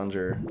well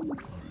conjure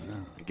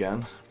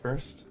again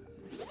first.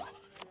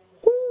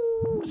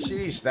 Woo,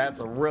 sheesh, that's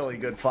a really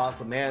good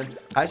fossil, man.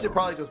 I should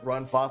probably just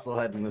run fossil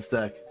head in this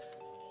deck.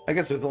 I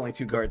guess there's only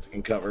 2 cards it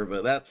can cover,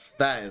 but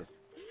that is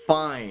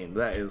fine.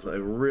 That is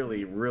a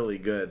really, really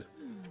good.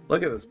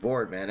 Look at this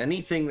board, man.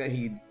 Anything that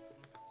he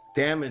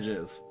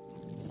damages,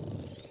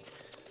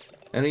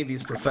 any of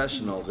these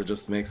professionals, it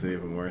just makes it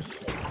even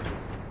worse.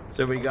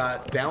 So we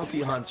got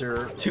Bounty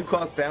Hunter,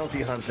 2-cost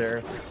Bounty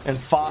Hunter, and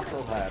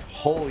Fossil Head.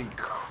 Holy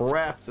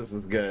crap, this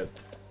is good.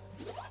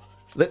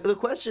 The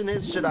question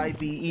is, should I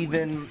be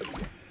even...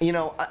 You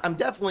know, I'm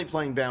definitely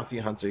playing Bounty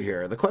Hunter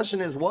here. The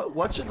question is,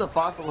 what should the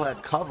Fossil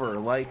Head cover?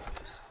 Like,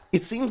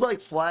 it seems like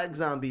Flag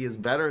Zombie is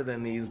better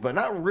than these, but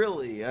not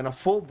really. And a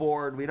full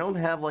board, we don't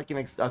have like a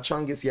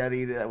Chungus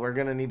Yeti that we're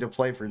going to need to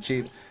play for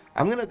cheap.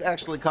 I'm going to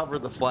actually cover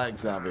the Flag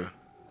Zombie.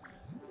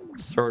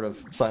 Sort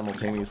of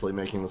simultaneously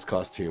making this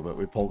cost 2, but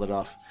we pulled it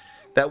off.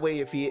 That way,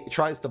 if he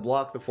tries to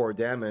block the 4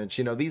 damage,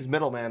 you know, these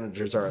middle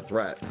managers are a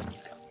threat.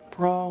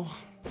 Bro.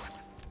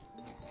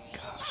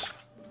 Gosh.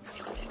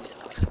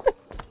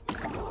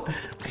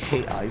 I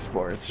hate Ice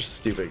Bore. It's just a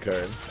stupid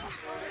card.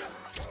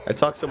 I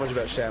talk so much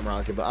about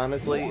Shamrocket, but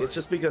honestly, it's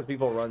just because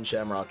people run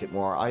Shamrocket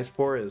more. Ice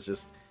Bore is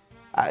just...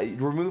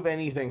 remove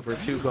anything for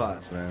 2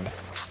 costs, man.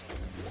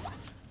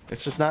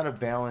 It's just not a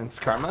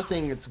balanced card. I'm not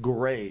saying it's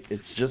great,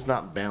 it's just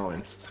not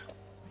balanced.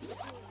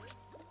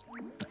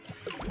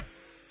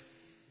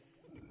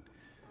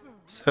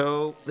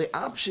 So the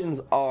options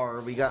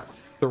are, we got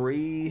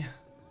 3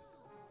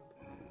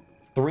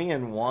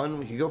 and 1.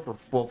 We could go for,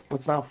 well,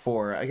 what's not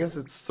 4? I guess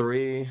it's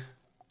 3.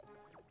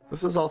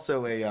 This is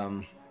also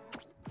a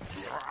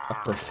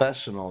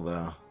professional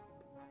though.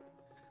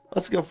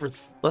 Let's go for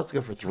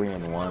 3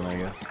 and 1, I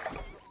guess. We're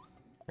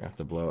gonna have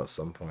to blow at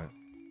some point.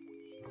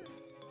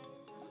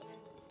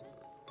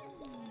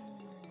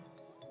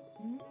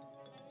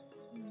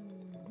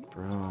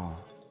 Bro.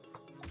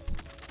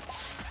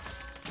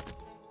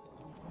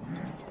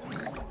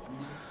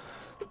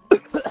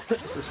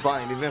 This is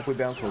fine, even if we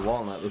bounce the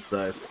walnut, this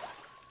dies.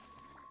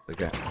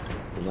 Okay,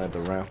 we'll land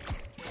the round.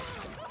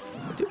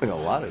 We're doing a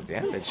lot of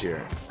damage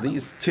here.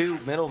 These 2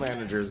 middle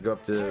managers go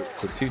up to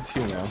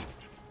 2-2 now.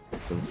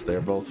 Since they're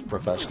both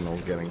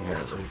professionals getting hit,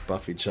 they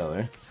buff each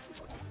other.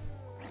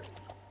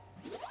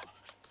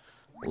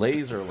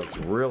 Laser looks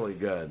really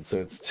good, so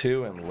it's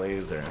 2 and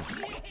laser.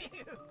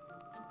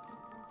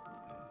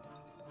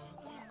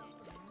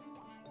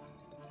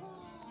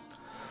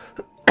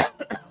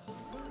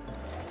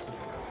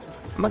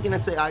 I'm not going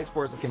to say Ice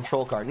Bore is a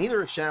control card.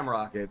 Neither is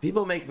Shamrocket.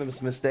 People make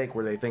this mistake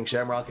where they think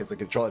Shamrocket's a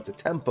control. It's a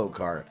tempo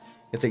card.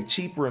 It's a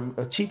cheap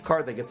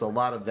card that gets a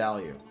lot of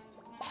value.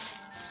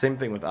 Same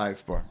thing with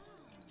Ice Bore.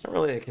 It's not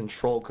really a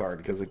control card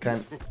because it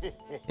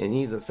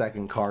needs a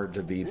second card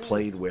to be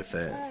played with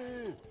it.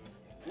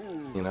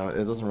 You know,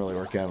 it doesn't really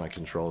work out in a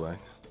control deck.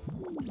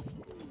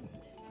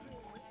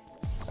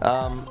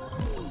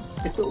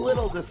 It's a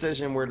little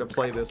decision where to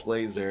play this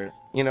laser.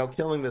 You know,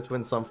 killing the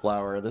Twin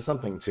Sunflower, there's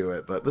something to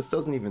it, but this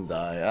doesn't even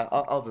die.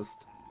 I'll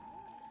just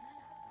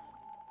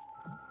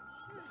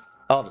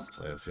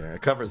play this here.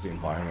 It covers the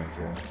environment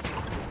too.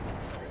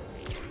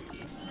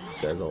 This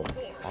guy's all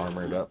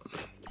armored up.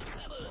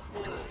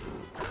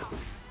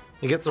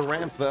 He gets a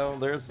ramp though.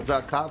 There's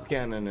the Cop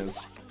Cannon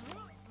is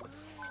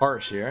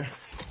harsh here.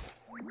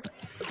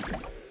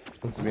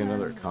 Wants to be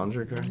another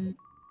Conjure card.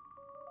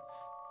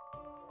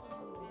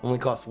 Only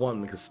costs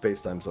 1 because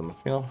space time's on the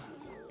field.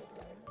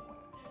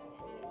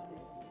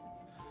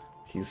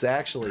 He's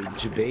actually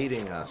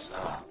debating us.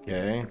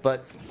 Okay,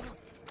 but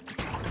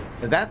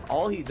that's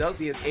all he does.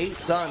 He has 8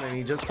 sun and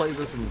he just plays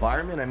this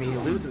environment. I mean, he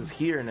loses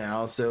here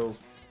now, so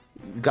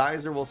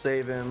Geyser will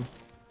save him.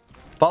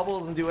 Bubble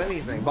doesn't do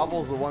anything.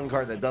 Bubble's the one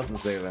card that doesn't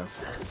save him.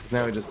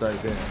 Now he just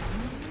dies here.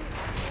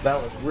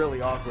 That was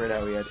really awkward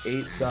how he had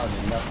 8 sun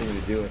and nothing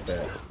to do with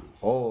it.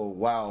 Oh,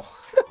 wow.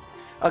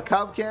 A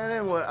Cop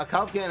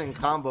Cannon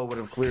combo would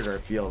have cleared our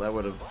field. That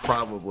would have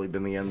probably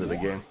been the end of the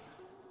game.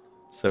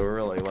 So we're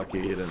really lucky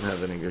he didn't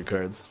have any good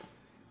cards.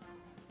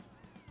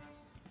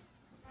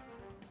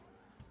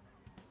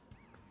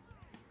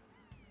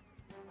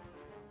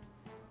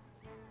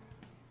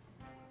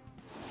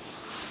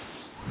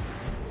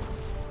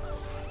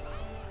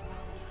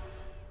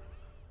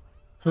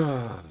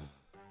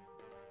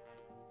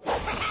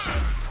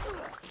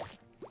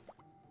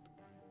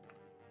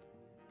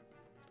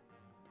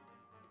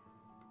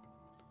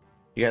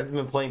 You guys have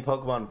been playing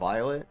Pokemon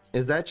Violet?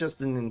 Is that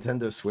just a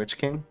Nintendo Switch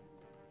game?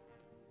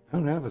 I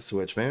don't have a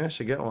Switch. Maybe I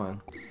should get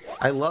one.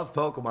 I love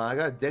Pokemon. I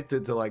got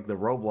addicted to like the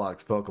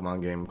Roblox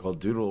Pokemon game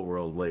called Doodle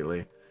World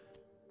lately.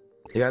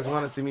 You guys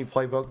want to see me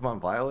play Pokemon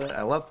Violet?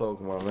 I love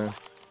Pokemon, man.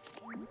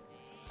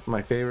 It's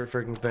my favorite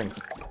freaking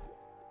things.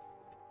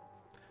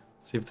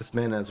 See if this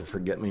man has a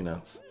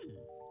Forget-Me-Nuts.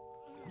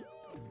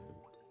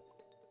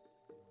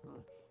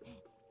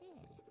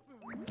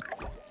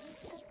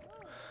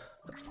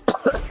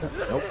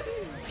 Nope.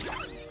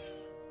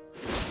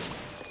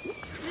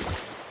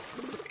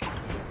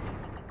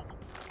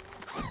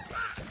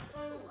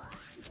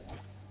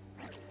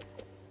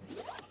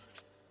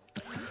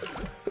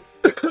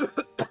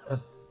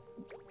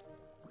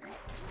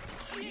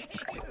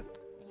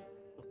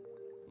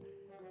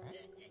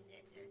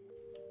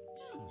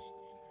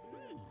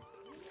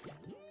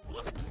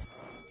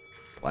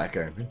 Black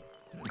IP.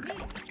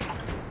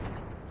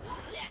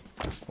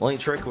 Only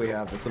trick we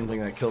have is something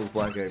that kills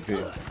Black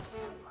IP.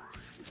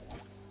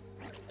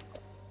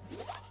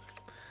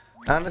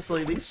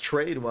 Honestly, these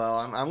trade well.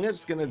 I'm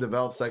just gonna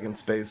develop second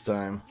space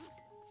time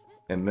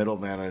and middle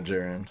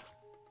manager, and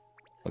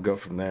I'll go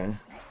from there.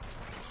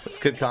 This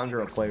could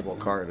conjure a playable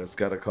card. It's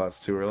gotta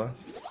cost 2 or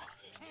less.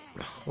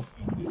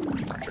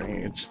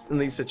 In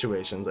these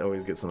situations, I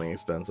always get something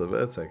expensive,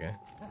 but it's okay.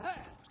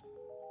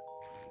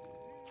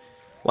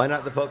 Why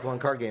not the Pokemon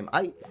card game?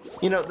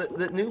 You know,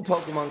 the new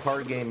Pokemon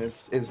card game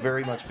is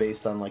very much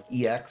based on like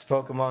EX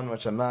Pokemon,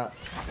 which I'm not.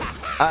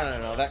 I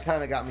don't know. That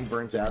kind of got me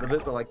burnt out of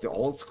it. But like the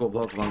old school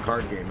Pokemon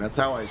card game, that's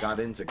how I got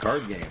into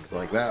card games.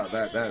 Like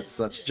that's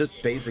such just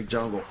basic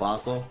Jungle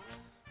Fossil,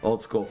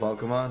 old school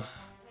Pokemon.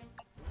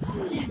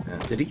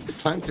 Did he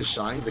use Time to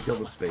Shine to kill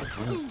the space?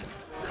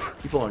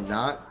 People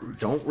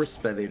don't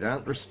respect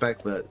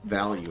the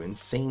value,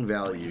 insane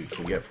value you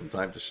can get from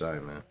Time to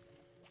Shine, man.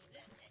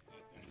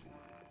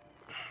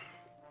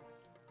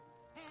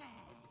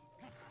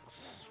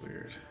 It's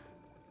weird.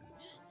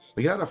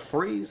 We got a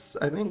freeze.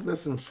 I think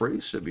this and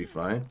freeze should be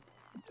fine.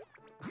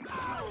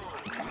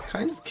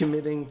 Kind of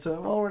committing to,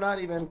 well, we're not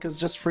even, because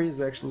just freeze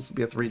actually, this would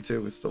be a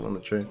 3-2, we're still in the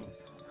trade.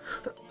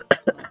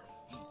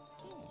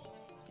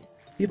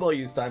 People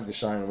use Time to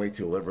Shine way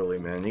too liberally,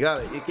 man. You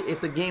gotta,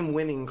 it's a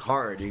game-winning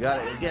card. You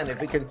gotta, again,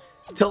 if it can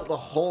tilt the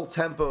whole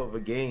tempo of a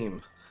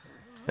game,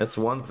 that's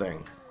one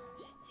thing.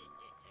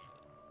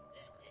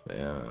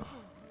 Yeah.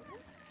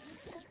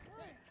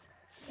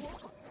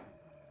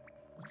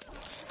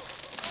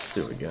 Let's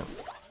do it again.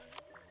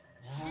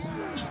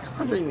 Just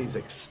conjuring these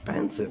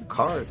expensive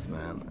cards,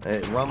 man.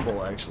 Hey,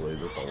 Rumble actually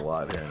just a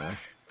lot here, man.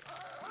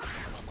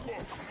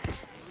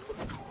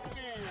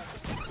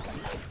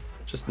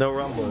 Just no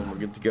Rumble and we're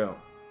good to go.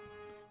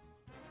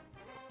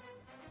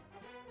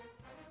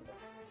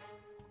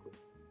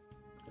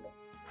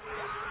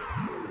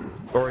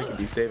 Or we could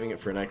be saving it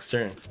for next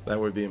turn. That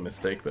would be a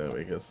mistake though,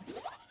 because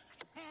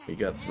we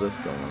got this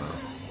going on.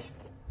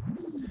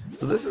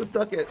 So this is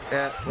stuck at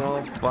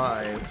well,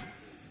 5.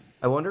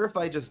 I wonder if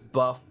I just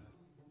buff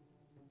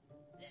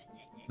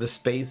the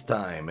space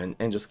time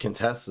and just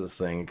contest this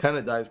thing. It kind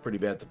of dies pretty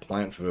bad to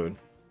plant food.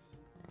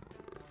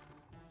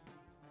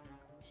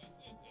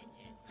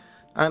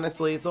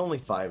 Honestly, it's only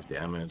 5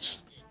 damage.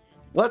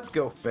 Let's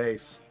go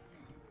face.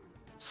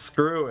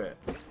 Screw it.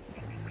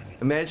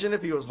 Imagine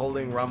if he was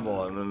holding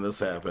Rumble and then this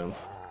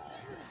happens.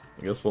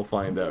 I guess we'll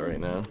find out right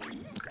now.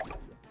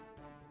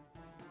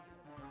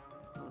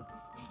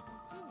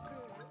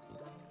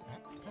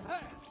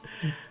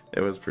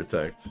 It was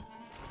Protect.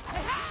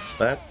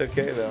 That's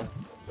okay though.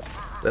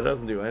 That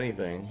doesn't do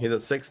anything. He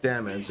does 6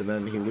 damage and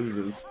then he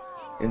loses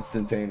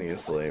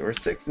instantaneously. We're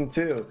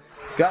 6-2.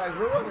 Guys,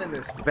 we're running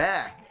this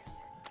back.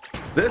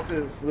 This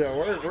is, you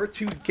know, we're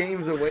 2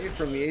 games away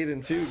from the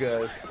 8-2,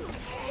 guys.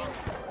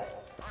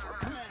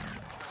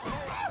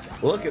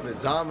 Look at the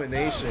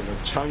domination of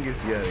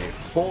Chungus Yeti.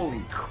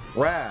 Holy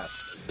crap.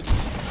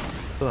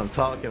 That's what I'm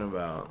talking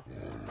about.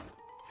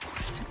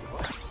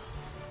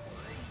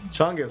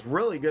 Chungus,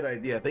 really good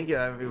idea. I think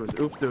it was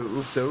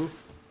Oofdo.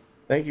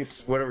 Thank you,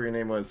 whatever your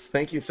name was.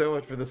 Thank you so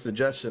much for the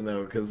suggestion,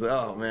 though, because,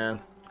 oh, man.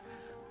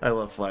 I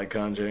love Flag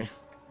Conjure.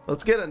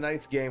 Let's get a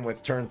nice game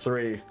with turn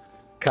 3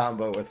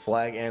 combo with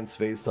Flag and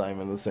Space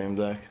Time in the same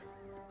deck.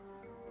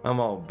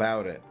 I'm all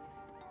about it.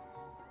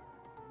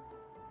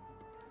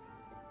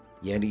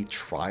 Yeti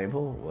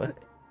Tribal? What?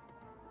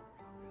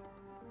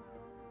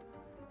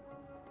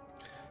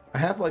 I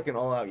have like an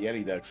all-out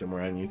Yeti deck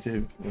somewhere on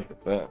YouTube. Look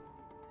at that.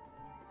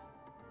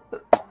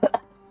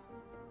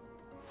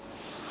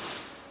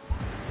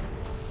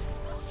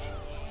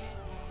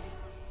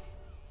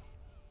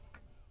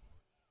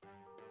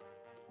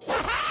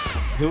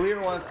 Who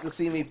here wants to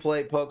see me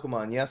play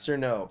Pokemon? Yes or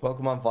no?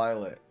 Pokemon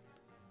Violet.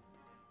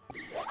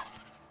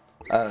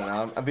 I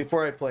don't know.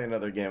 Before I play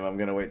another game, I'm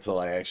gonna wait till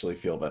I actually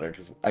feel better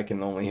because I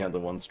can only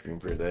handle 1 stream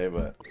per day.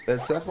 But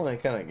that's definitely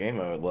the kind of game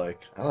I would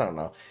like. I don't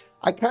know.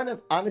 I kind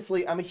of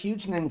honestly, I'm a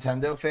huge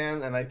Nintendo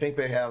fan, and I think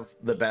they have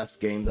the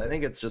best games. I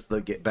think it's just the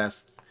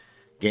best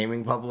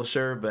gaming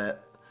publisher,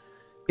 but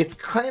it's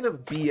kind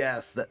of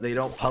BS that they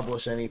don't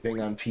publish anything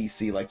on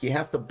PC. Like you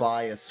have to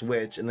buy a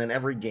Switch, and then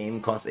every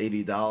game costs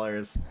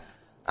 $80.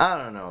 I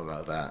don't know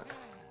about that.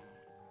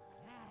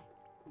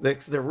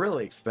 They're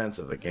really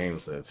expensive, the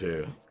games though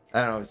too.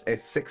 I don't know,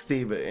 it's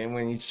 60, but and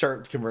when you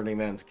start converting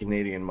that into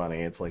Canadian money,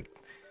 it's like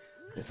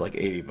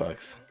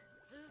 $80.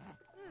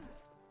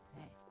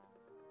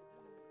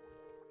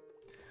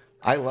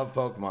 I love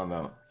Pokemon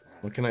though.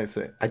 What can I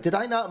say? Did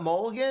I not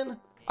mulligan?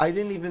 I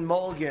didn't even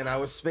mulligan. I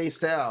was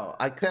spaced out.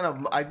 I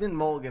didn't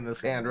mulligan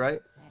this hand, right?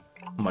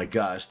 Oh my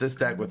gosh, this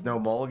deck with no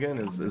mulligan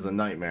is a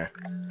nightmare.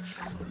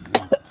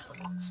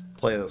 Let's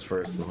play this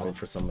first and hope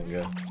for something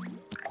good.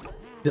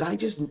 Did I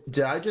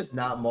just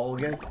not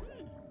mulligan?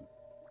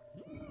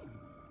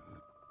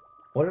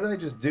 What did I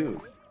just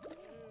do?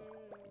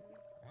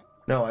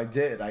 No, I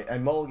did. I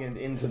mulliganed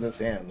into this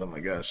hand. Oh my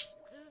gosh.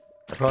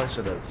 I probably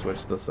should have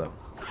switched this up.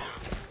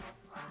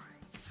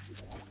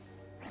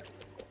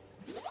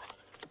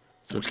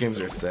 Switch games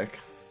are sick.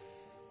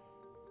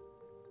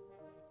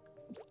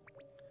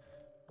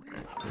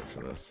 Wait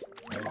for this.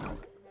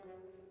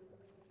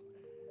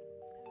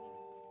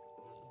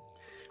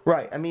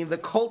 Right, I mean, the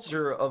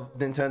culture of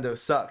Nintendo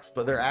sucks,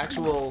 but their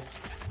actual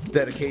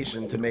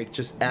dedication to make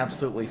just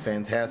absolutely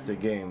fantastic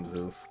games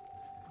is...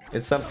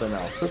 it's something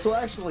else. This will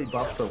actually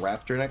buff the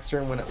Raptor next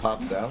turn when it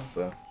pops out,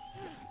 so...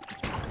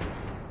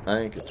 I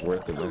think it's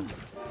worth it, man.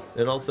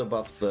 It also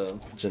buffs the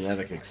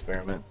genetic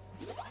experiment.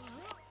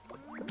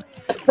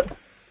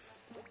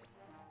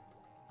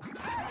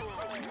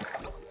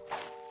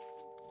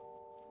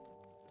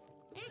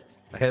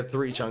 I had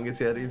 3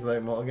 Chungus Yetis that I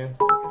mulliganed.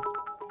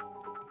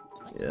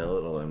 Yeah, a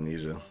little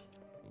amnesia.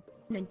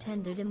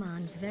 Nintendo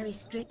demands very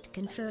strict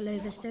control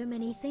over so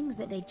many things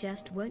that they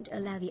just won't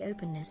allow the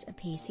openness of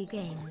PC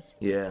games.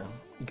 Yeah,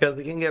 because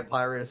they can get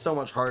pirated. It's so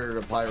much harder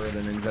to pirate a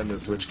Nintendo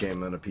Switch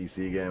game than a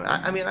PC game.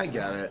 I mean, I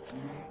get it.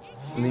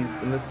 In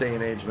this day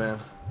and age, man.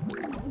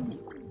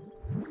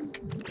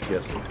 I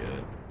guess I get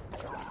it.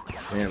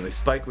 Man, the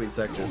Spikeweed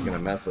sector is gonna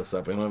mess us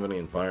up. We don't have any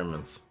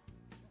environments.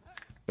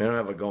 We don't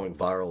have a going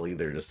viral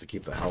either, just to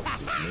keep the health of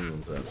these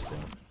minions up. So,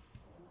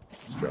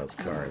 let's browse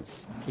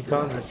cards. He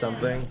conjures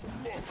something.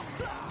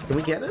 Can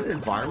we get an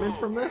environment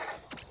from this?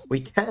 We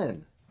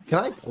can. Can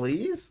I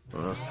please?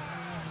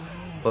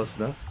 Close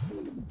enough.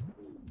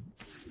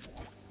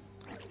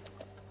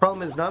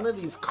 Problem is, none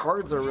of these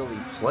cards are really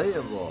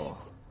playable.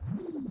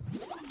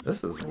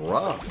 This is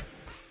rough.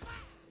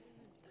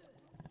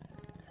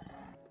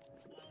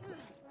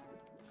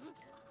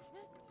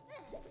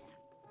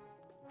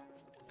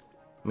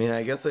 I mean,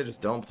 I guess I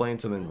just don't play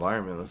into the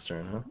environment this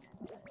turn, huh?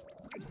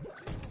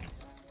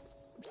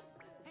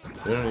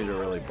 We don't need to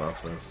really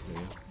buff this.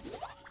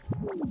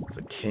 It's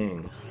a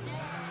king.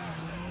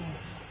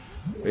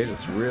 We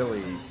just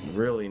really,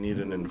 really need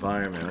an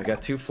environment. I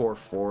got 2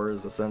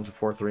 4/4s, essentially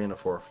 4/3 and a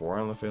 4/4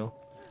 on the field.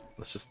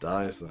 Let's just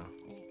die, so.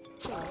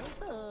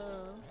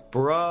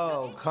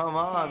 Bro, come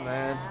on,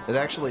 man. It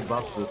actually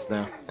buffs this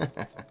now.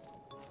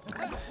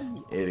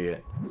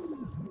 Idiot.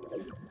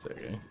 It's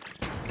okay.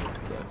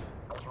 It's nice.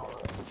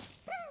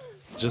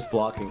 Just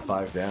blocking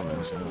 5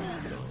 damage. You know, that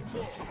makes sense.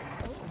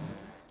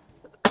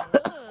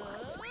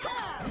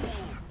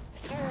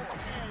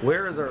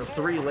 Where is our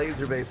 3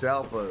 laser-based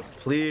alphas?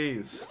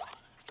 Please.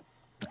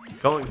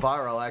 Going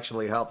viral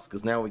actually helps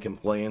because now we can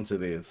play into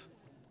these.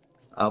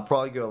 I'll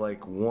probably go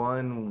like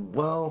 1,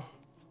 well...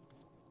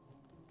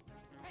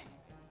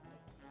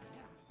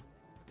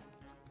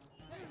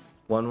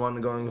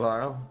 1/1 going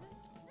viral?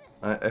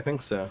 I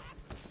think so.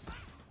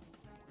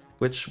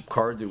 Which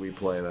card do we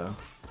play though?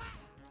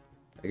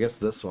 I guess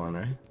this one,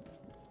 right?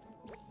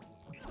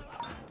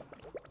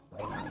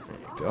 There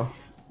you go.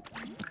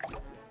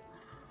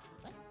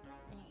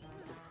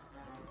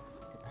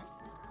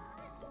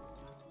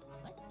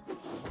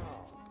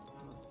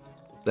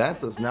 That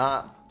does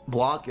not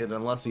block it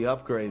unless he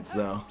upgrades,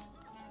 though.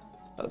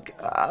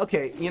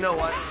 Okay, you know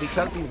what?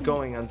 Because he's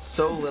going on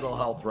so little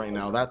health right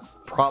now, that's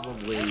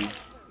probably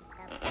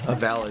a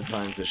valid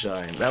time to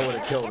shine. That would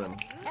have killed him.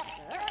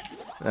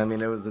 I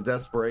mean, it was a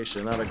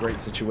desperation, not a great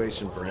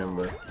situation for him,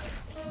 but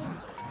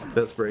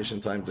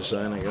desperation time to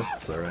shine, I guess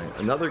it's alright.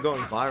 Another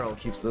going viral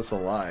keeps this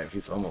alive.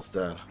 He's almost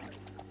dead.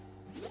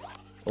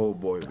 Oh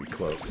boy, we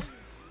close.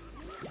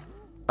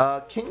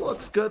 King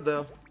looks good,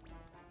 though.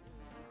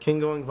 King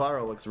going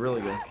viral looks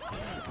really good.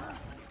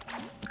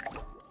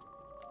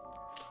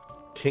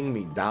 King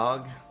me,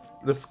 dog.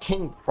 This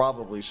king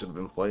probably should have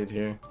been played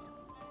here.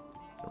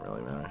 Doesn't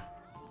really matter.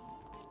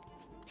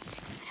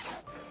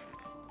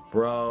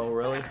 Bro,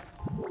 really?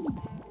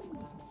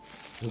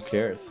 Who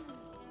cares?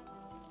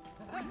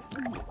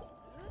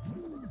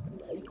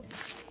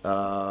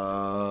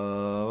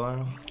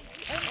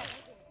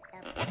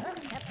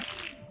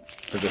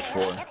 So this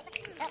 4.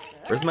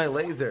 Where's my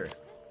laser?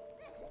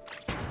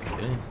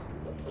 Okay.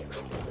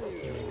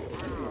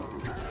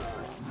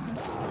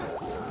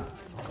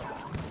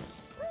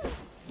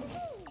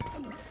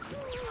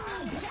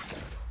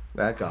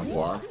 That got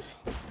blocked.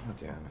 God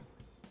damn it.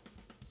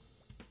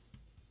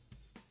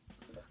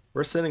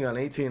 We're sitting on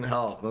 18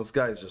 health. This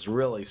guy's just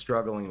really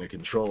struggling to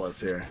control us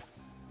here.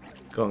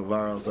 Going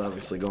viral is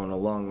obviously going a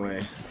long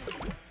way.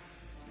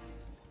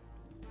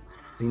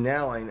 See,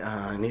 now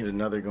I need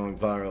another going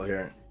viral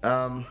here.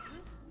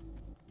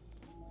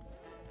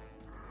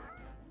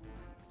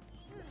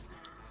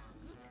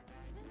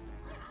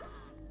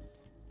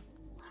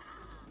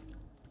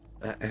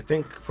 I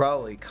think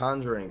probably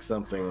conjuring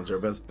something is our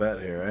best bet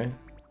here, right?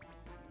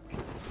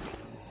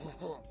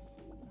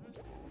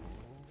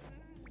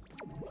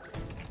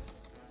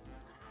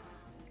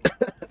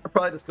 I'll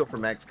probably just go for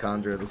max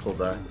conjure. This will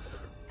die.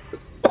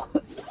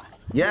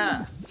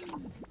 Yes!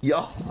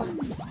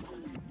 Yes!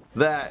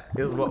 That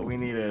is what we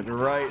needed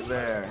right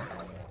there.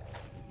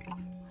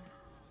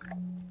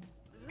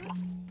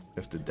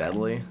 If to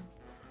deadly.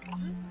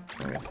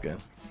 Alright, that's good.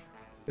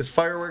 Is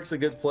fireworks a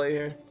good play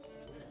here?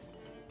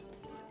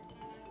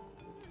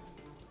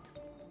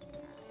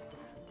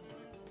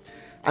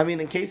 I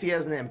mean, in case he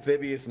has an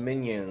amphibious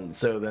minion,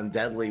 so then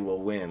Deadly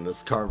will win.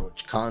 This card,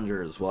 which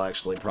conjures, will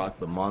actually proc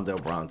the Mondo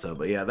Bronto.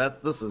 But yeah,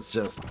 this is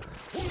just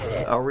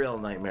a real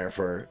nightmare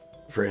for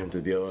him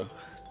to deal with.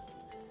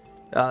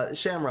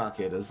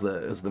 Shamrocket is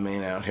the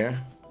main out here.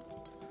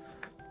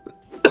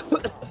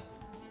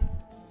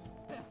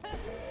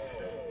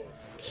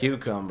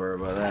 Cucumber,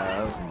 but that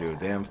doesn't do a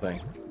damn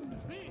thing.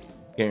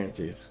 It's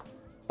guaranteed.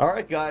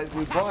 Alright guys,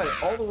 we brought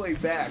it all the way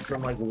back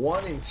from like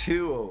 1 and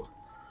 2.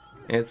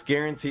 And it's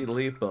guaranteed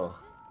lethal.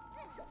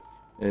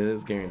 It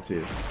is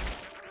guaranteed.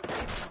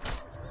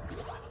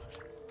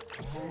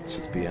 It's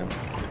just BM.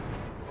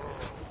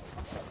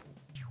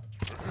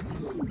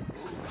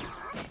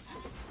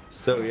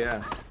 So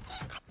yeah.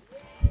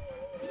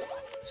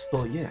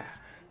 Still yeah.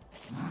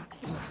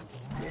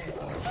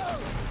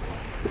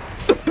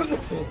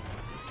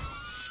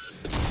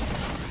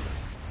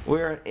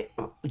 We're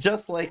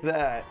just like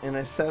that in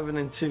a 7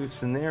 and 2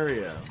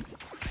 scenario.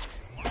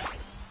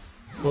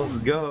 Let's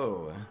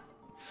go.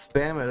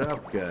 Spam it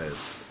up,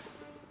 guys.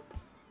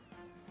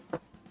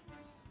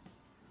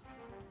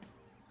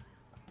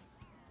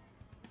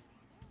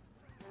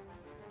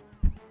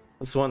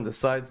 This one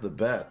decides the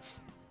bets.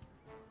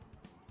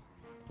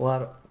 A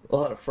lot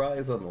of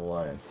fries on the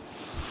line.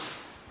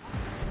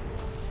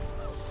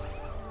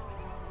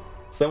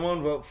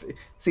 Someone vote.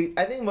 See,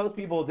 I think most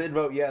people did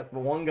vote yes, but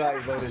one guy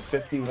voted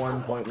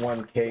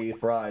 51.1k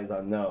fries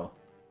on no.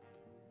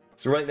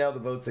 So right now the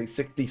votes say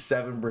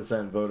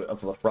 67% vote of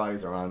the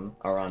fries are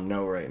on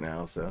no right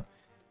now. So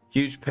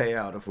huge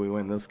payout if we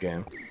win this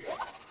game.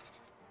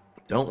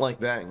 Don't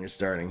like that in your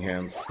starting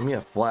hands. Give me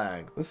a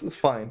flag. This is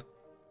fine.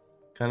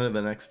 Kind of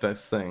the next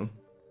best thing.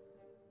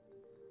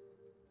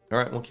 All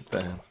right, we'll keep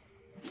that hand.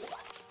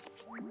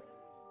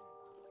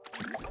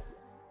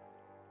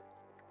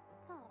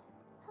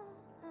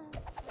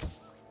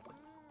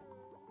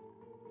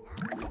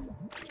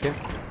 Okay.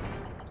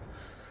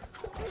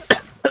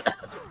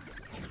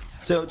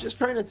 So just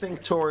trying to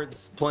think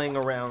towards playing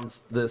around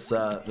this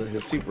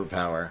his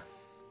superpower.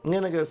 I'm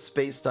gonna go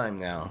space time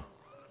now.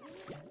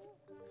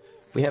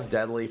 We have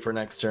Deadly for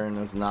next turn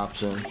as an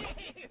option,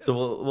 so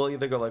we'll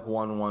either go like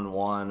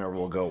 1-1-1 or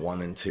we'll go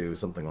 1 and 2,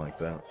 something like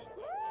that.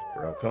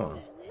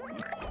 Bro,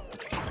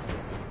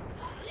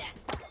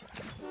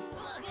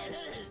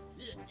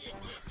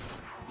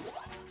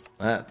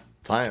 that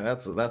time,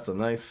 that's a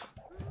nice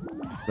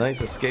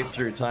escape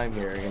through time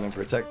here. You're gonna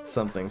protect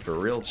something for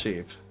real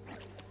cheap.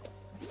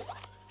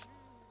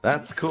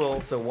 That's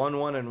cool. So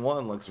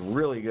 1-1-1 looks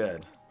really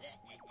good.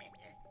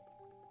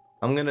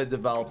 I'm gonna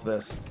develop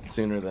this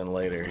sooner than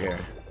later here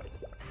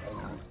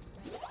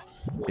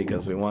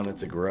because we want it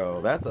to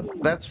grow.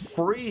 That's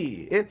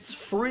free. It's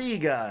free,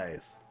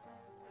 guys.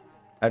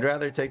 I'd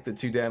rather take the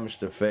 2 damage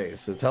to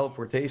face. So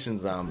teleportation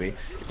zombie.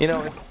 You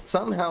know, if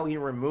somehow he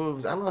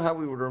removes, I don't know how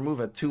we would remove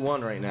a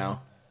 2-1 right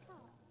now.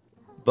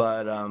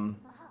 But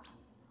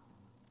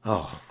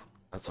oh,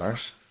 that's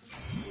harsh.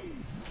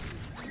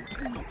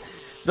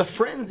 The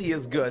Frenzy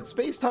is good.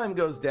 Space-time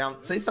goes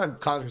down. Space-time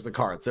conquers the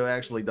card, so it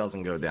actually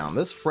doesn't go down.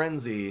 This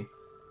Frenzy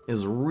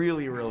is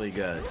really, really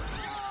good.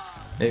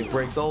 It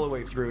breaks all the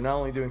way through, not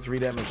only doing 3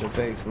 damage to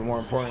face, but more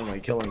importantly,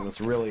 killing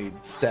this really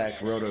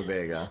stacked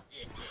Rotobega.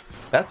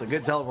 That's a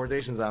good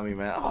teleportation zombie,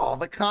 man. Oh,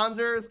 the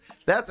Conjures?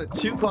 That's a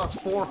 2-cost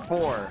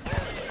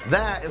 4/4.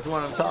 That is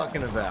what I'm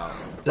talking about.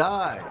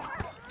 Die.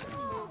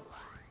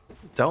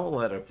 Don't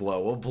let it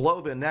blow. We'll blow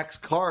the next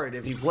card.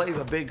 If he plays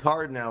a big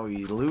card now,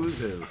 he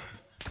loses.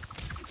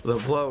 The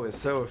blow is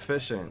so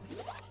efficient.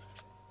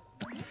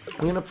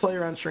 I'm gonna play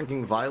around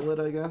Shrinking Violet,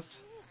 I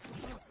guess.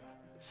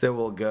 So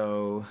we'll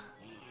go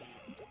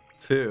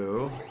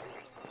to...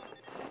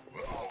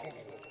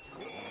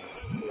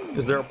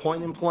 Is there a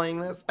point in playing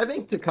this? I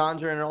think to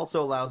Conjure, and it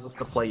also allows us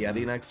to play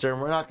Yeti next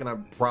turn. We're not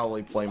gonna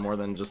probably play more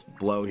than just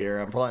blow here.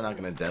 I'm probably not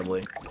gonna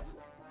Deadly.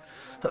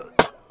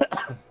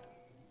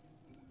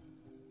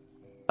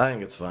 I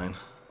think it's fine.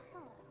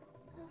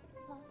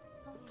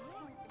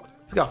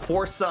 He's got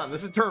 4 sun.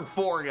 This is turn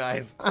 4,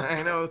 guys.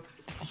 I know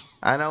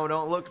it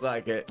don't look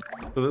like it,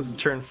 but this is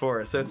turn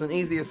 4. So it's an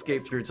easy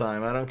escape through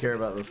time. I don't care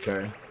about this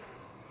card.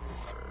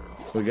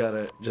 We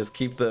gotta just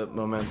keep the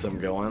momentum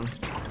going.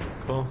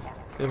 Cool. Do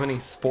you have any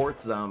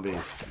sports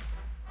zombies?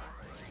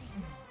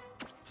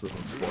 This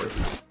isn't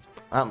sports.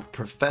 I'm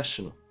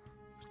professional.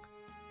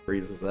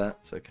 Freezes that.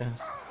 It's okay.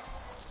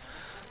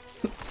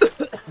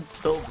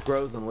 Still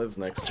grows and lives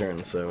next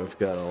turn, so we've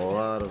got a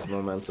lot of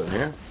momentum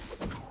here.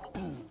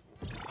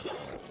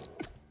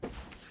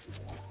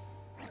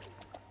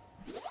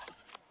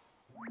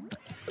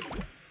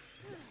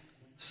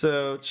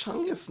 So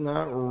Chungus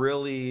not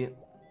really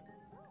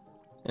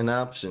an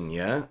option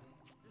yet.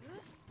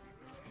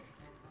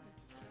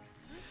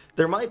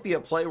 There might be a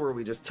play where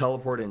we just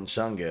teleport in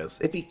Chungus.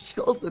 If he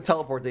kills the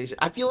teleportation,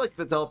 I feel like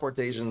the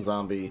teleportation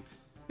zombie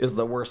is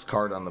the worst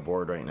card on the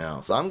board right now.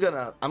 So I'm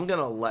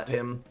gonna let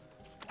him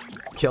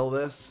kill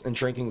this and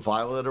Shrinking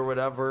Violet or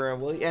whatever,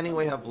 and we'll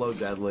anyway have Blow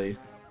Deadly.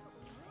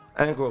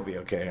 I think we'll be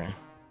okay here.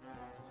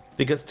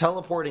 Because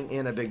teleporting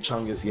in a big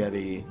Chungus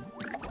Yeti,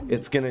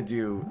 it's gonna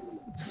do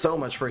So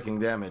much freaking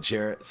damage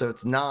here. So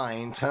it's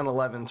 9, 10,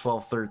 11,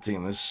 12,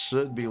 13. This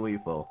should be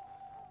lethal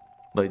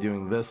by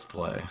doing this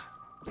play.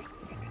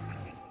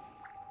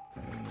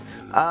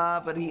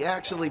 But he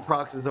actually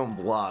procs his own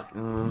block.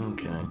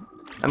 Okay.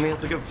 I mean,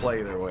 it's a good play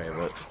either way,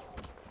 but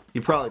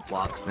he probably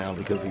blocks now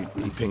because he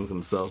pings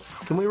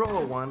himself. Can we roll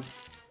a 1?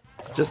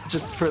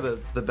 Just for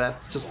the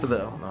bets, just for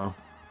the... Oh, no.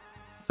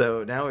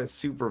 So now it's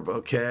super...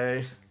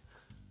 Okay.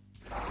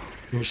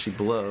 Here she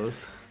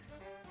blows.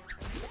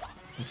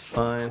 It's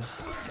fine.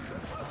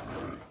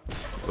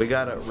 We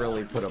gotta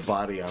really put a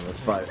body on this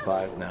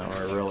 5-5 now.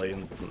 We're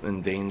really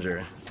in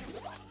danger.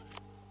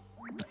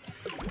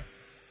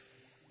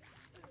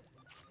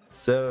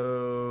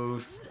 So,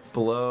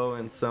 blow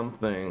and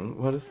something.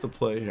 What is the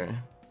play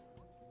here?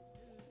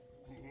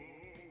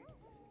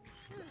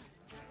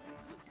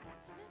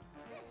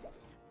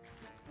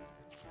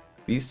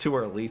 These two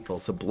are lethal,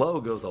 so blow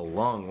goes a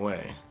long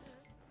way.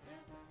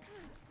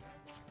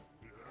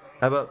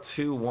 How about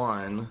 2,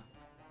 1,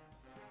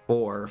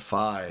 4,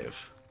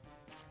 5,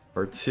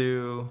 or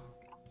 2?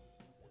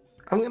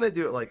 I'm gonna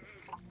do it like...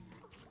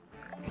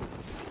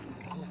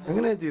 I'm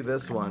gonna do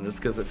this one just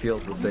because it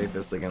feels the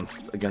safest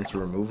against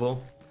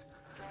removal.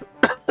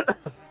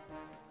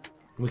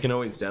 We can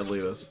always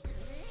deadly this.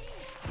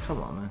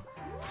 Come on, man.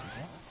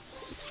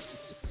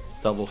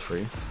 Double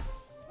freeze.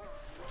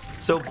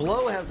 So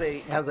blow has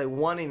a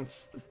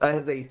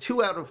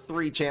 2 out of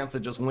 3 chance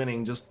of just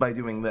winning just by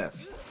doing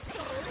this.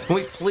 Can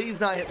we please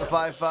not hit the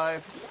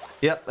 5-5?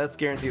 Yep, that's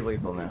guaranteed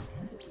lethal now.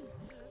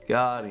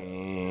 Got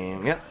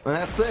him. Yep, and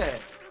that's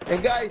it.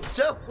 And guys,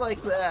 just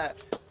like that.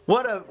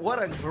 What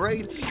a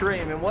great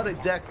stream and what a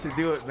deck to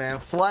do it, man.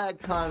 Flag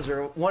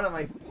Conjure, one of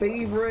my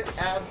favorite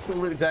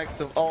absolute decks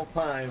of all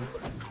time.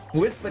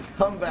 With the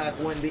comeback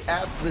when the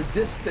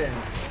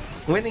distance,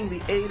 winning the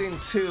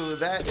 8-2,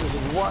 that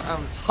is what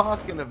I'm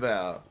talking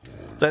about.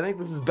 So I think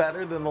this is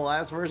better than the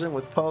last version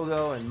with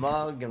Pogo and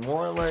Mug and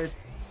Warlord.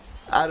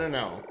 I don't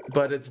know,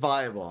 but it's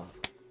viable.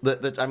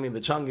 I mean,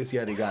 the Chungus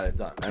Yeti got it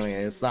done. I mean,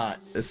 it's not.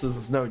 This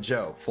is no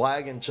joke.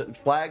 Flag and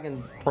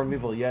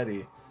Primeval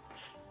Yeti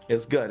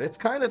is good. It's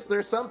kind of,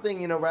 there's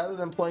something, you know, rather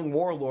than playing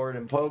Warlord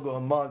and Pogo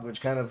and Mug, which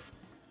kind of,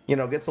 you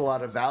know, gets a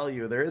lot of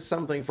value. There is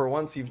something for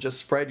once you've just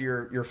spread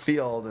your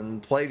field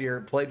and played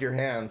your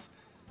hands,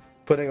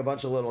 putting a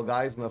bunch of little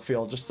guys in the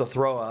field just to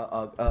throw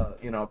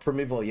a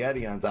Primeval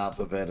Yeti on top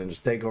of it and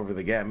just take over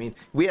the game. I mean,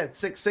 we had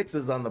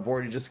 6/6s on the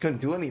board. You just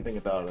couldn't do anything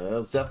about it. That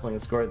was definitely a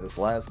score this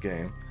last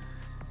game.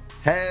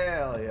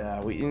 Hell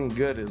yeah, we eating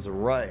good is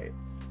right.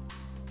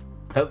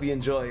 Hope you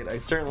enjoyed. I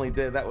certainly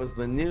did. That was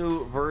the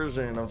new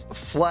version of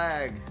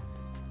Flag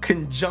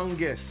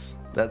Conjungus.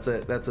 That's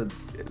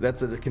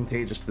a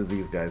contagious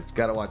disease, guys.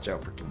 Gotta watch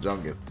out for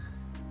Conjungus.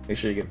 Make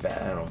sure you get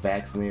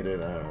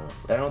vaccinated. I don't know.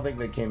 I don't think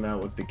they came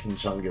out with the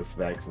Chungus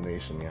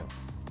vaccination yet.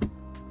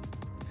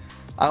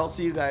 I'll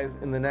see you guys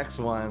in the next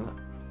one.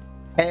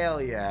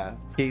 Hell yeah.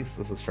 Peace.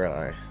 This is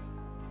Fry.